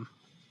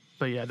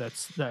 But yeah,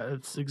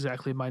 that's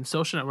exactly mine.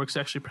 Social Network's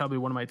actually probably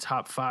one of my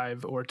top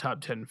 5 or top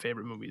 10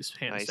 favorite movies,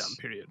 hands down,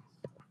 period.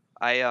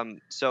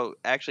 So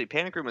actually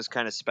Panic Room was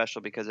kind of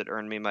special because it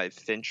earned me my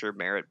Fincher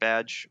merit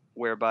badge,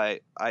 whereby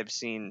I've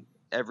seen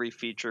every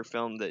feature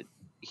film that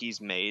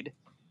he's made,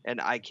 and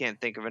I can't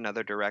think of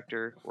another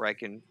director where I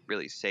can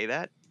really say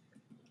that.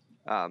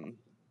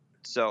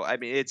 So I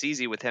mean, it's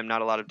easy with him.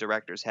 Not a lot of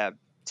directors have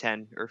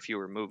 10 or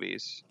fewer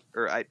movies,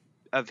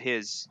 of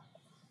his,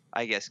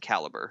 I guess,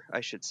 caliber,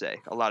 I should say.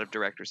 A lot of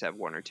directors have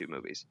 1 or 2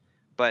 movies,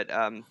 but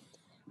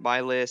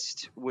my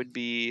list would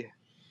be,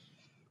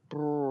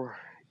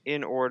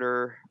 in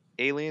order,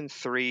 Alien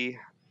 3,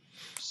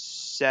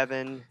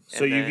 7.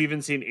 So you've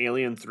even seen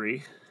Alien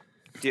 3?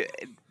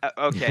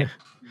 Okay,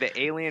 the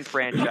Alien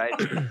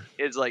franchise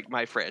is like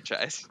my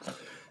franchise.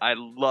 I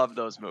love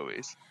those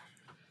movies.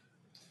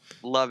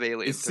 Love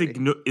Alien 3.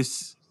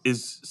 Is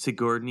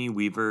Sigourney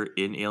Weaver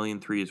in Alien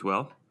 3 as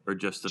well, or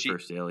just the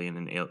first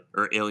Alien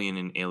or Alien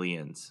and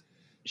Aliens?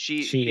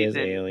 She is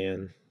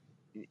Alien.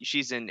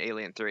 She's in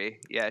Alien 3.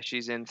 Yeah,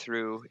 she's in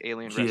through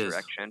Alien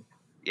Resurrection.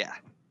 Yeah.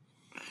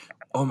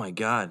 Oh my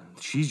God,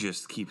 she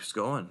just keeps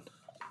going.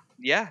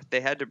 Yeah,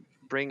 they had to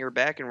bring her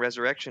back in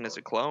Resurrection as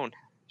a clone.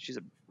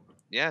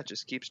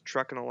 Just keeps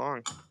trucking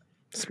along.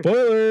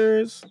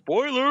 Spoilers.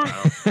 Spoiler.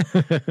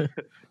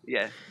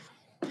 Yeah.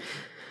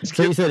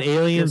 So you said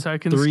Alien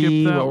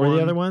 3. What were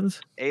the other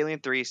ones? Alien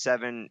 3,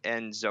 7,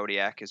 and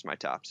Zodiac is my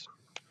tops.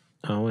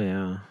 Oh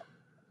yeah,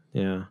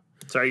 yeah.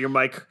 Sorry, your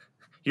mic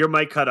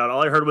cut out.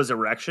 All I heard was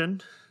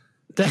erection.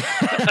 The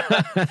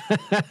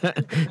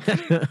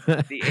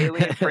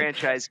Alien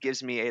franchise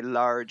gives me a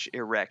large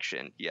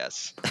erection.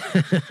 Yes.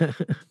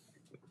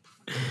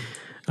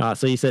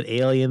 So you said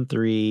Alien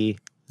 3,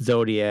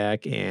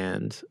 Zodiac,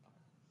 and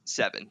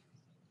 7.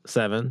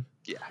 7.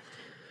 Yeah.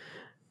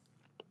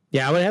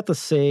 Yeah, I would have to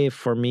say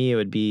for me it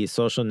would be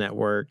Social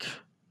Network,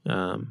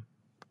 Gone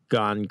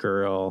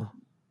Girl,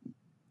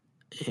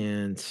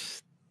 and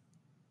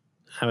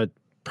I would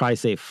probably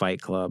say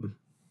Fight Club.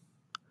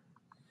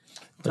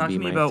 Talk to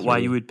me about why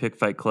you would pick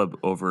Fight Club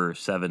over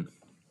 7.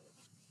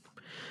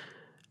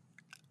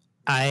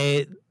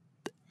 It's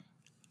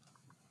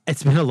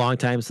been a long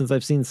time since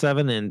I've seen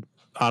 7, and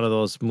out of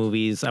those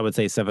movies, I would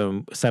say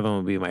 7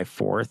 would be my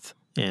fourth.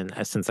 And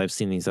since I've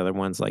seen these other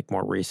ones like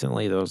more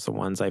recently, those are the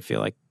ones I feel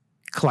like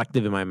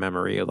collective in my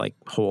memory like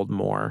hold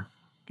more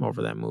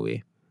over that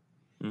movie.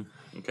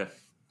 Okay.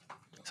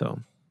 So,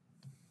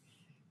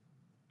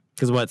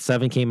 because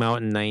 7 came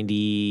out in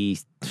 90.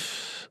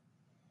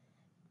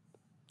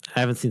 I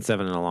haven't seen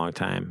 7 in a long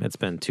time. It's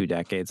been 2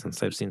 decades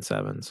since I've seen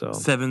 7. So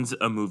 7's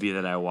a movie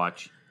that I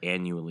watch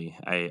annually.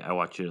 I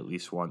watch it at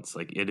least once.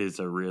 Like, it is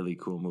a really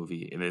cool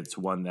movie, and it's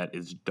one that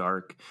is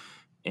dark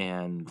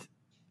and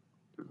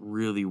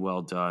really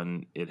well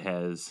done. It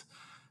has,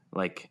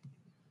 like,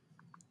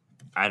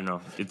 I don't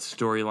know, its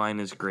storyline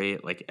is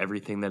great. Like,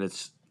 everything that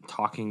it's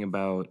talking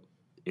about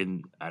I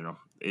don't know,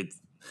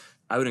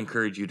 I would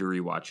encourage you to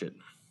rewatch it.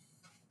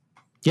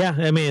 Yeah,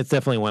 I mean, it's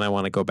definitely one I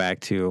want to go back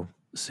to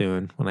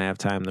soon when I have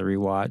time to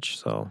rewatch.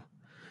 So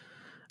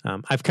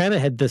I've kind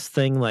of had this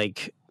thing,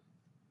 like,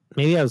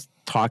 maybe I was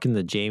talking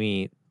to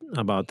Jamie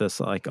about this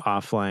like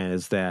offline,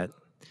 is that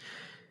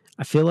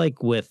I feel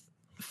like with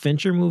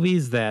Fincher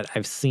movies that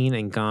I've seen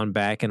and gone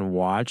back and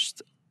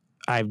watched,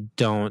 they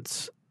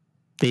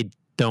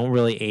don't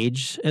really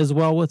age as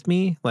well with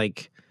me.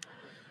 Like,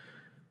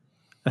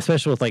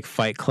 especially with like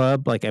Fight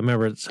Club. Like, I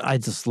remember I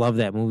just love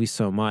that movie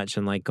so much,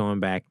 and like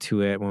going back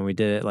to it when we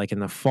did it like in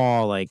the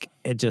fall, like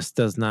it just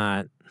does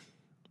not,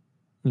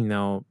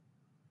 it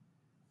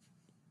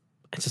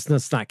just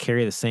does not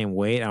carry the same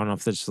weight. I don't know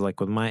if that's just like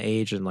with my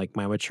age and like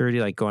my maturity,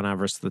 like going on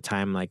versus the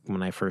time like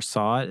when I first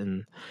saw it.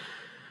 And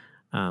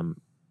I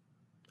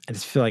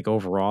just feel like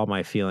overall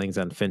my feelings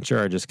on Fincher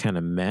are just kind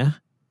of meh.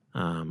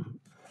 I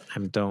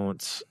don't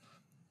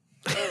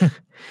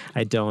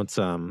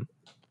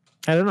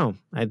know.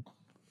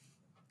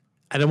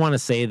 I don't want to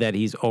say that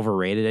he's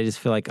overrated. I just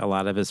feel like a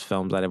lot of his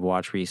films that I've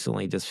watched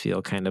recently just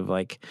feel kind of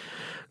like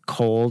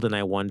cold, and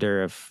I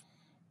wonder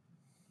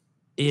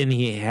and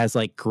he has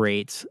like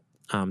great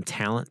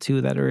talent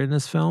too that are in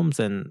his films,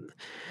 and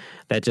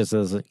that just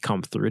doesn't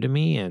come through to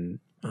me. And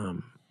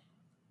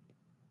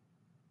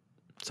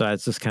so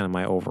that's just kind of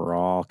my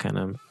overall kind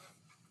of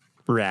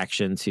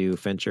reaction to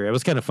Fincher. It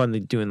was kind of fun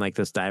doing like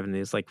this dive in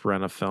these like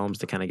run of films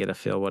to kind of get a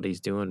feel what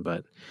he's doing.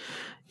 But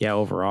yeah,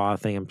 overall, I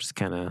think I'm just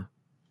kind of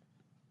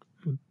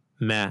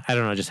meh. I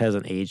don't know. It just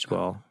hasn't aged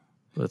well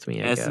with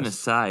me. As an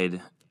aside,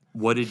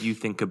 what did you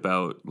think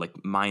about like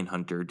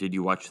Mindhunter? Did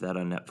you watch that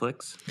on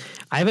Netflix?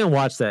 I haven't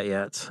watched that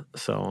yet,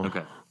 so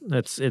okay,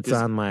 it's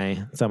on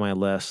my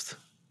list.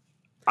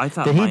 I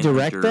thought did he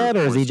direct that,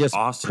 or is he just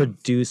awesome.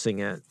 producing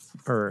it?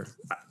 Or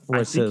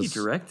I think he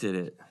directed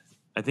it.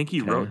 I think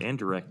he wrote and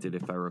directed,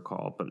 if I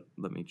recall. But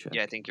let me check.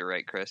 Yeah, I think you're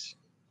right, Chris.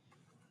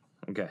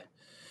 Okay.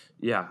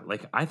 Yeah,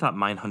 like I thought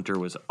Mindhunter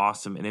was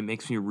awesome, and it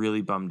makes me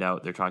really bummed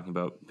out. They're talking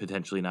about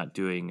potentially not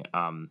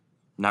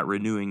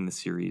renewing the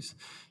series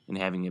and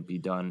having it be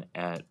done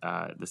at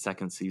the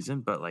second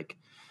season. But like,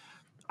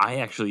 I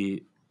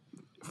actually,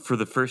 for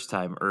the first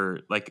time, or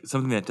like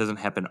something that doesn't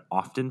happen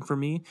often for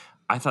me,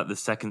 I thought the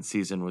second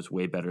season was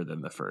way better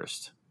than the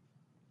first.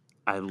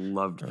 I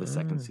loved the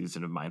second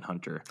season of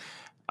Mindhunter,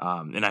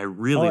 and I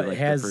really liked the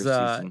first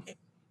season.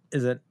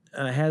 Is it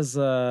has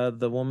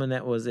the woman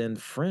that was in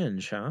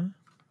Fringe, huh?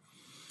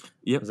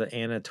 Yep. Was it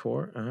Anna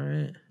Torv? All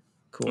right,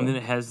 cool. And then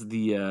it has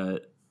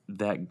the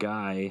that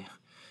guy.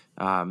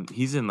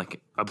 He's in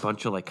like a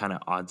bunch of like kind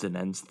of odds and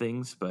ends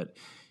things, but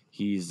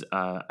he's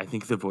I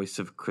think the voice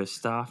of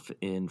Kristoff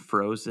in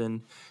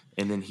Frozen,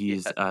 and then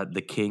he's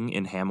the King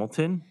in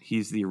Hamilton.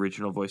 He's the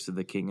original voice of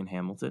the King in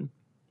Hamilton.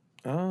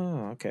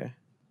 Oh, okay.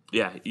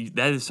 Yeah,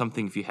 that is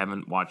something if you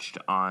haven't watched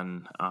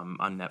on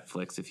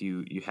Netflix, if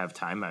you have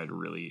time, I would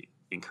really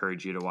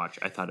encourage you to watch.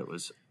 I thought it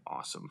was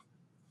awesome.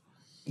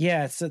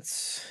 Yeah,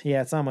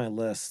 it's on my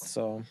list.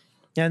 So,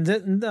 and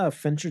didn't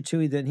Fincher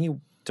too? Didn't he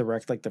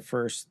direct like the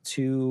first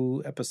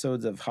 2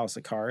 episodes of House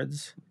of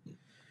Cards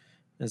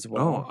as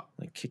well? Oh,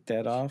 like kick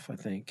that off, I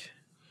think.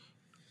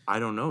 I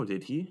don't know.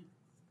 Did he?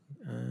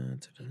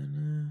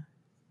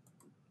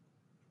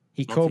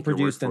 He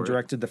co-produced and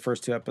directed the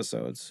first 2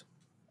 episodes.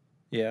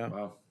 Yeah.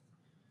 Wow.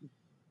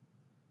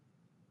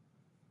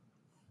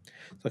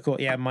 So cool.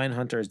 Yeah,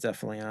 Mindhunter is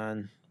definitely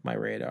on my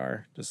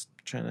radar. Just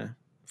trying to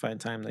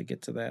find time to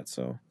get to that.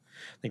 So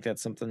I think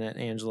that's something that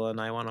Angela and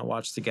I want to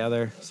watch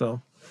together.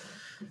 So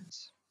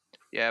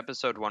yeah,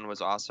 episode 1 was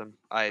awesome.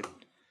 I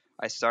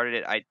started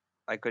it.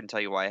 I couldn't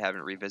tell you why I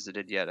haven't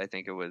revisited yet. I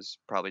think it was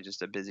probably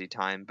just a busy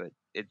time, but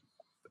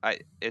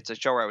it's a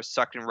show where I was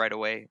sucked in right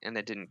away and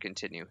it didn't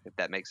continue. If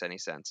that makes any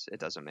sense, it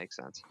doesn't make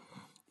sense.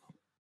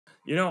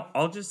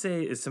 I'll just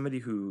say, as somebody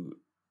who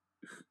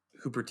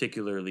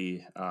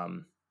particularly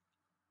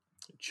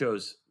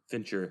chose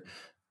Fincher,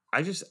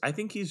 I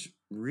think he's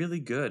really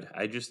good.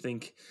 I just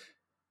think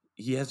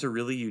he has a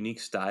really unique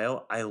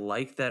style. I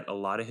like that a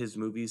lot of his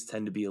movies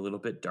tend to be a little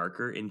bit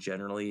darker and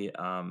generally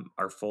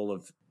are full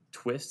of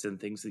twists and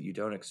things that you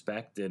don't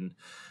expect. And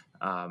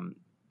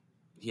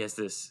he has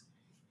this,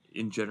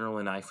 in general,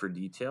 an eye for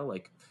detail.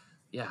 Like,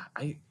 yeah,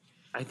 I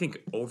think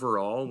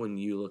overall, when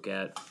you look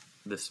at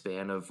the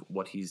span of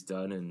what he's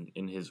done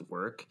in his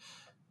work,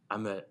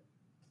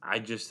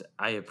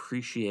 I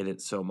appreciate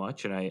it so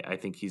much, and I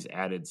think he's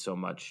added so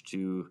much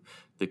to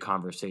the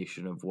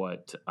conversation of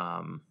what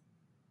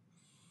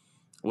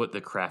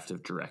the craft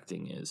of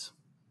directing is.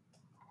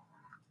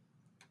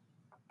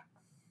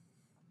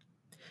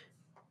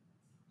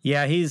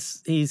 Yeah,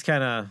 he's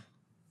kind of,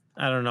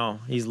 I don't know,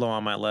 he's low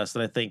on my list,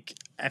 and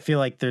I feel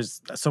like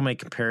there's so many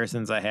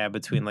comparisons I have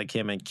between like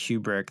him and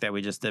Kubrick that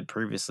we just did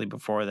previously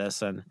before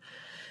this, and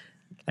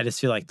I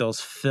just feel like those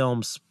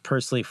films,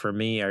 personally for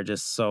me, are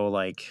just so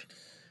like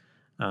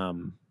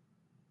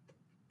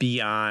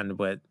beyond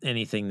what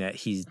anything that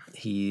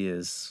he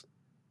is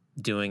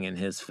doing in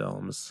his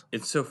films.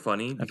 It's so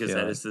funny because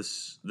that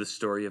is the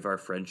story of our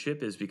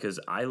friendship, is because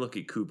I look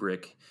at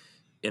Kubrick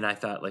and I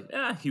thought like,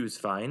 he was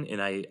fine,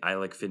 and I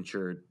like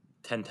Fincher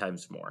 10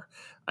 times more.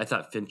 I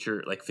thought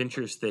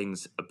Fincher's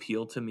things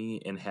appeal to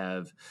me and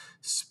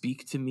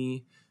speak to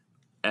me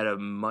at a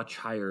much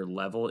higher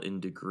level in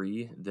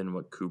degree than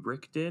what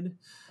Kubrick did.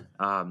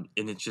 And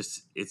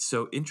it's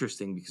so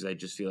interesting because I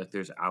just feel like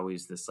there's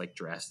always this like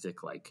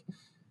drastic like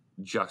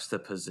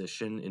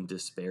juxtaposition and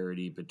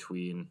disparity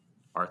between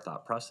our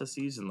thought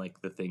processes and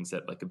like the things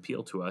that like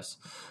appeal to us.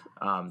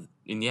 And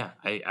yeah,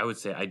 I would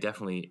say I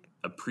definitely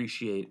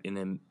appreciate and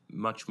am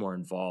much more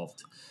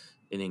involved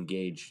and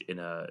engaged in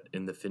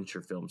the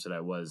Fincher films than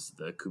I was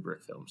the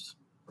Kubrick films.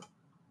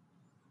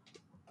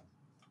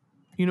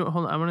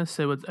 Hold on. I want to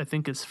say what I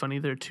think is funny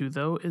there too,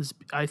 though, is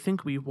I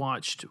think we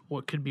watched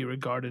what could be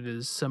regarded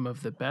as some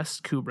of the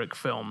best Kubrick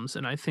films,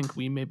 and I think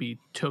we maybe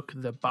took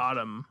the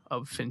bottom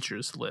of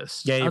Fincher's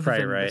list. Yeah, you're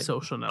probably than right. The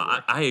Social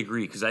Network. I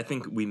agree, because I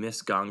think we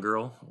missed Gone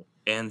Girl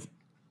and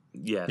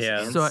yes,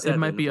 yeah. and So Seven, it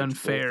might be which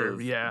unfair.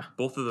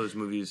 both of those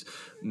movies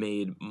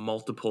made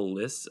multiple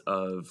lists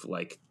of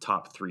like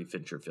top 3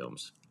 Fincher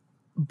films.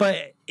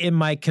 But in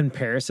my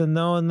comparison,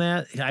 though, in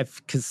that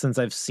since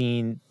I've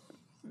seen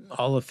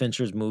all of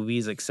Fincher's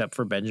movies except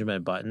for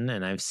Benjamin Button,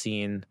 and I've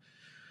seen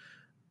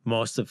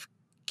most of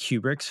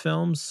Kubrick's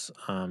films,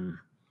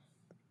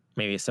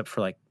 maybe except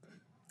for like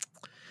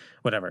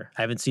whatever.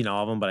 I haven't seen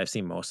all of them, but I've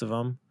seen most of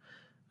them.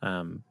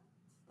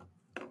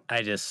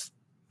 It's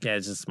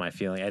just my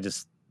feeling.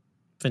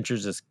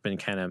 Fincher's just been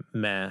kind of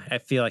meh. I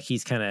feel like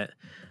he's kind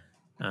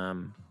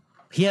of,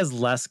 he has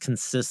less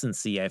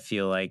consistency, I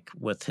feel like,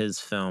 with his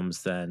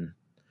films than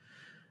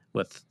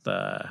with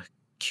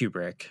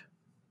Kubrick.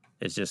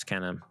 It's just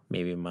kind of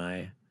maybe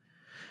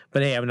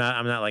but hey, I'm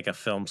not like a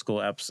film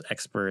school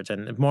expert,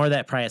 and more of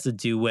that probably has to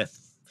do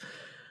with,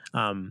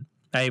 I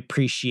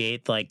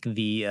appreciate like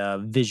the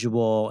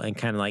visual and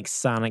kind of like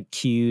sonic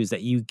cues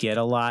that you get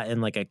a lot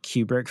in like a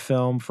Kubrick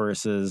film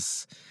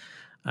versus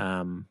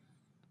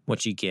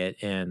what you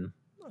get in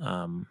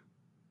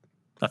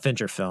a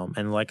Fincher film.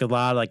 And like a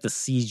lot of like the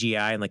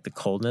CGI and like the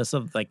coldness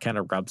of like kind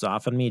of rubs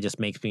off on me. It just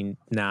makes me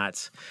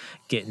not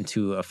get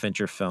into a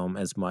Fincher film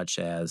as much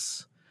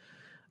as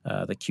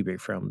the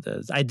Kubrick film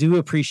does. I do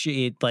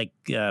appreciate like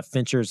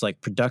Fincher's like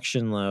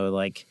production though.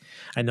 Like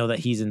I know that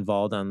he's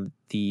involved on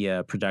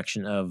the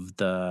production of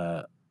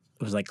it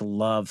was like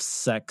Love,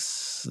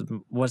 Sex.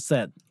 What's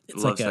that?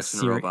 It's Love, like Sex,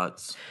 and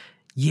Robots.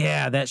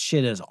 Yeah, that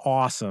shit is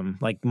awesome.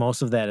 Like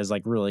most of that is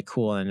like really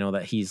cool. And I know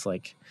that he's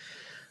like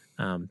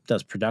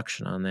does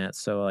production on that.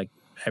 So like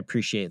I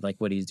appreciate like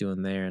what he's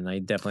doing there. And I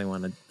definitely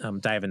want to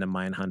dive into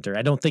Mindhunter.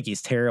 I don't think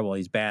he's terrible.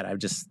 He's bad.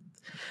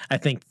 I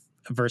think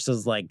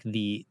versus like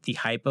the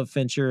hype of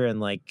Fincher and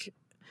like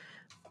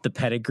the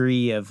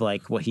pedigree of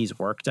like what he's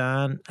worked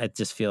on, I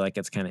just feel like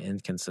it's kind of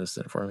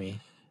inconsistent for me.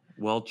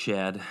 Well,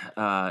 Chad,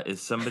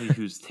 is somebody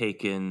who's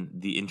taken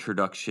the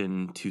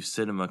introduction to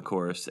cinema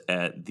course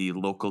at the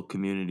local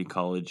community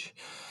college,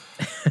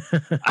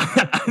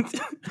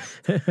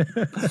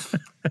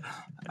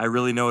 I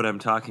really know what I'm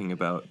talking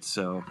about.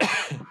 So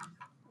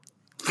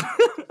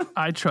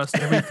I trust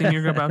everything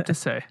you're about to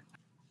say.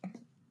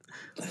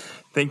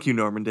 Thank you,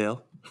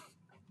 Normandale.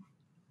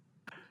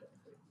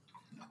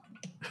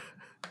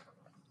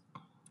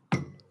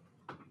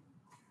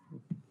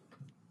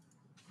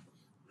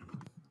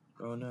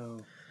 Oh no.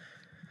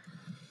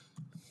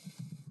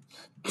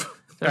 All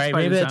right,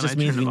 maybe that just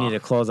means we need to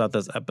close out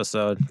this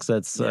episode because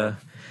that's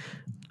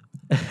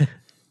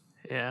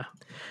yeah.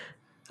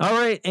 All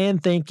right,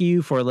 and thank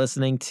you for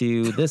listening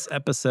to this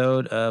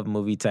episode of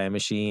Movie Time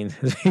Machine.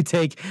 We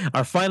take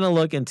our final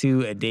look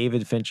into a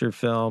David Fincher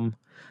film,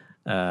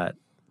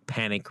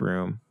 Panic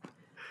Room.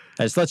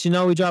 Just let you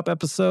know we drop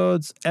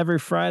episodes every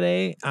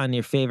Friday on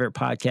your favorite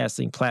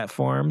podcasting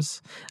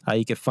platforms.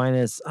 You can find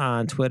us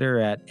on Twitter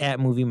at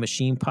Movie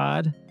Machine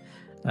Pod.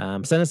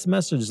 Send us a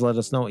message. Let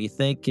us know what you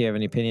think. If you have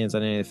any opinions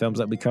on any of the films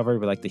that we covered,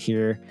 we'd like to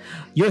hear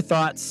your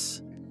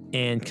thoughts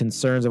and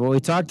concerns of what we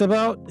talked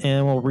about,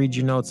 and we'll read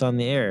your notes on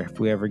the air if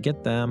we ever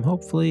get them,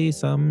 hopefully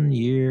some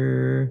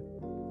year.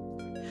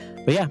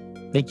 But yeah,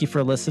 thank you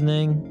for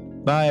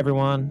listening. Bye,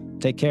 everyone.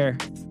 Take care.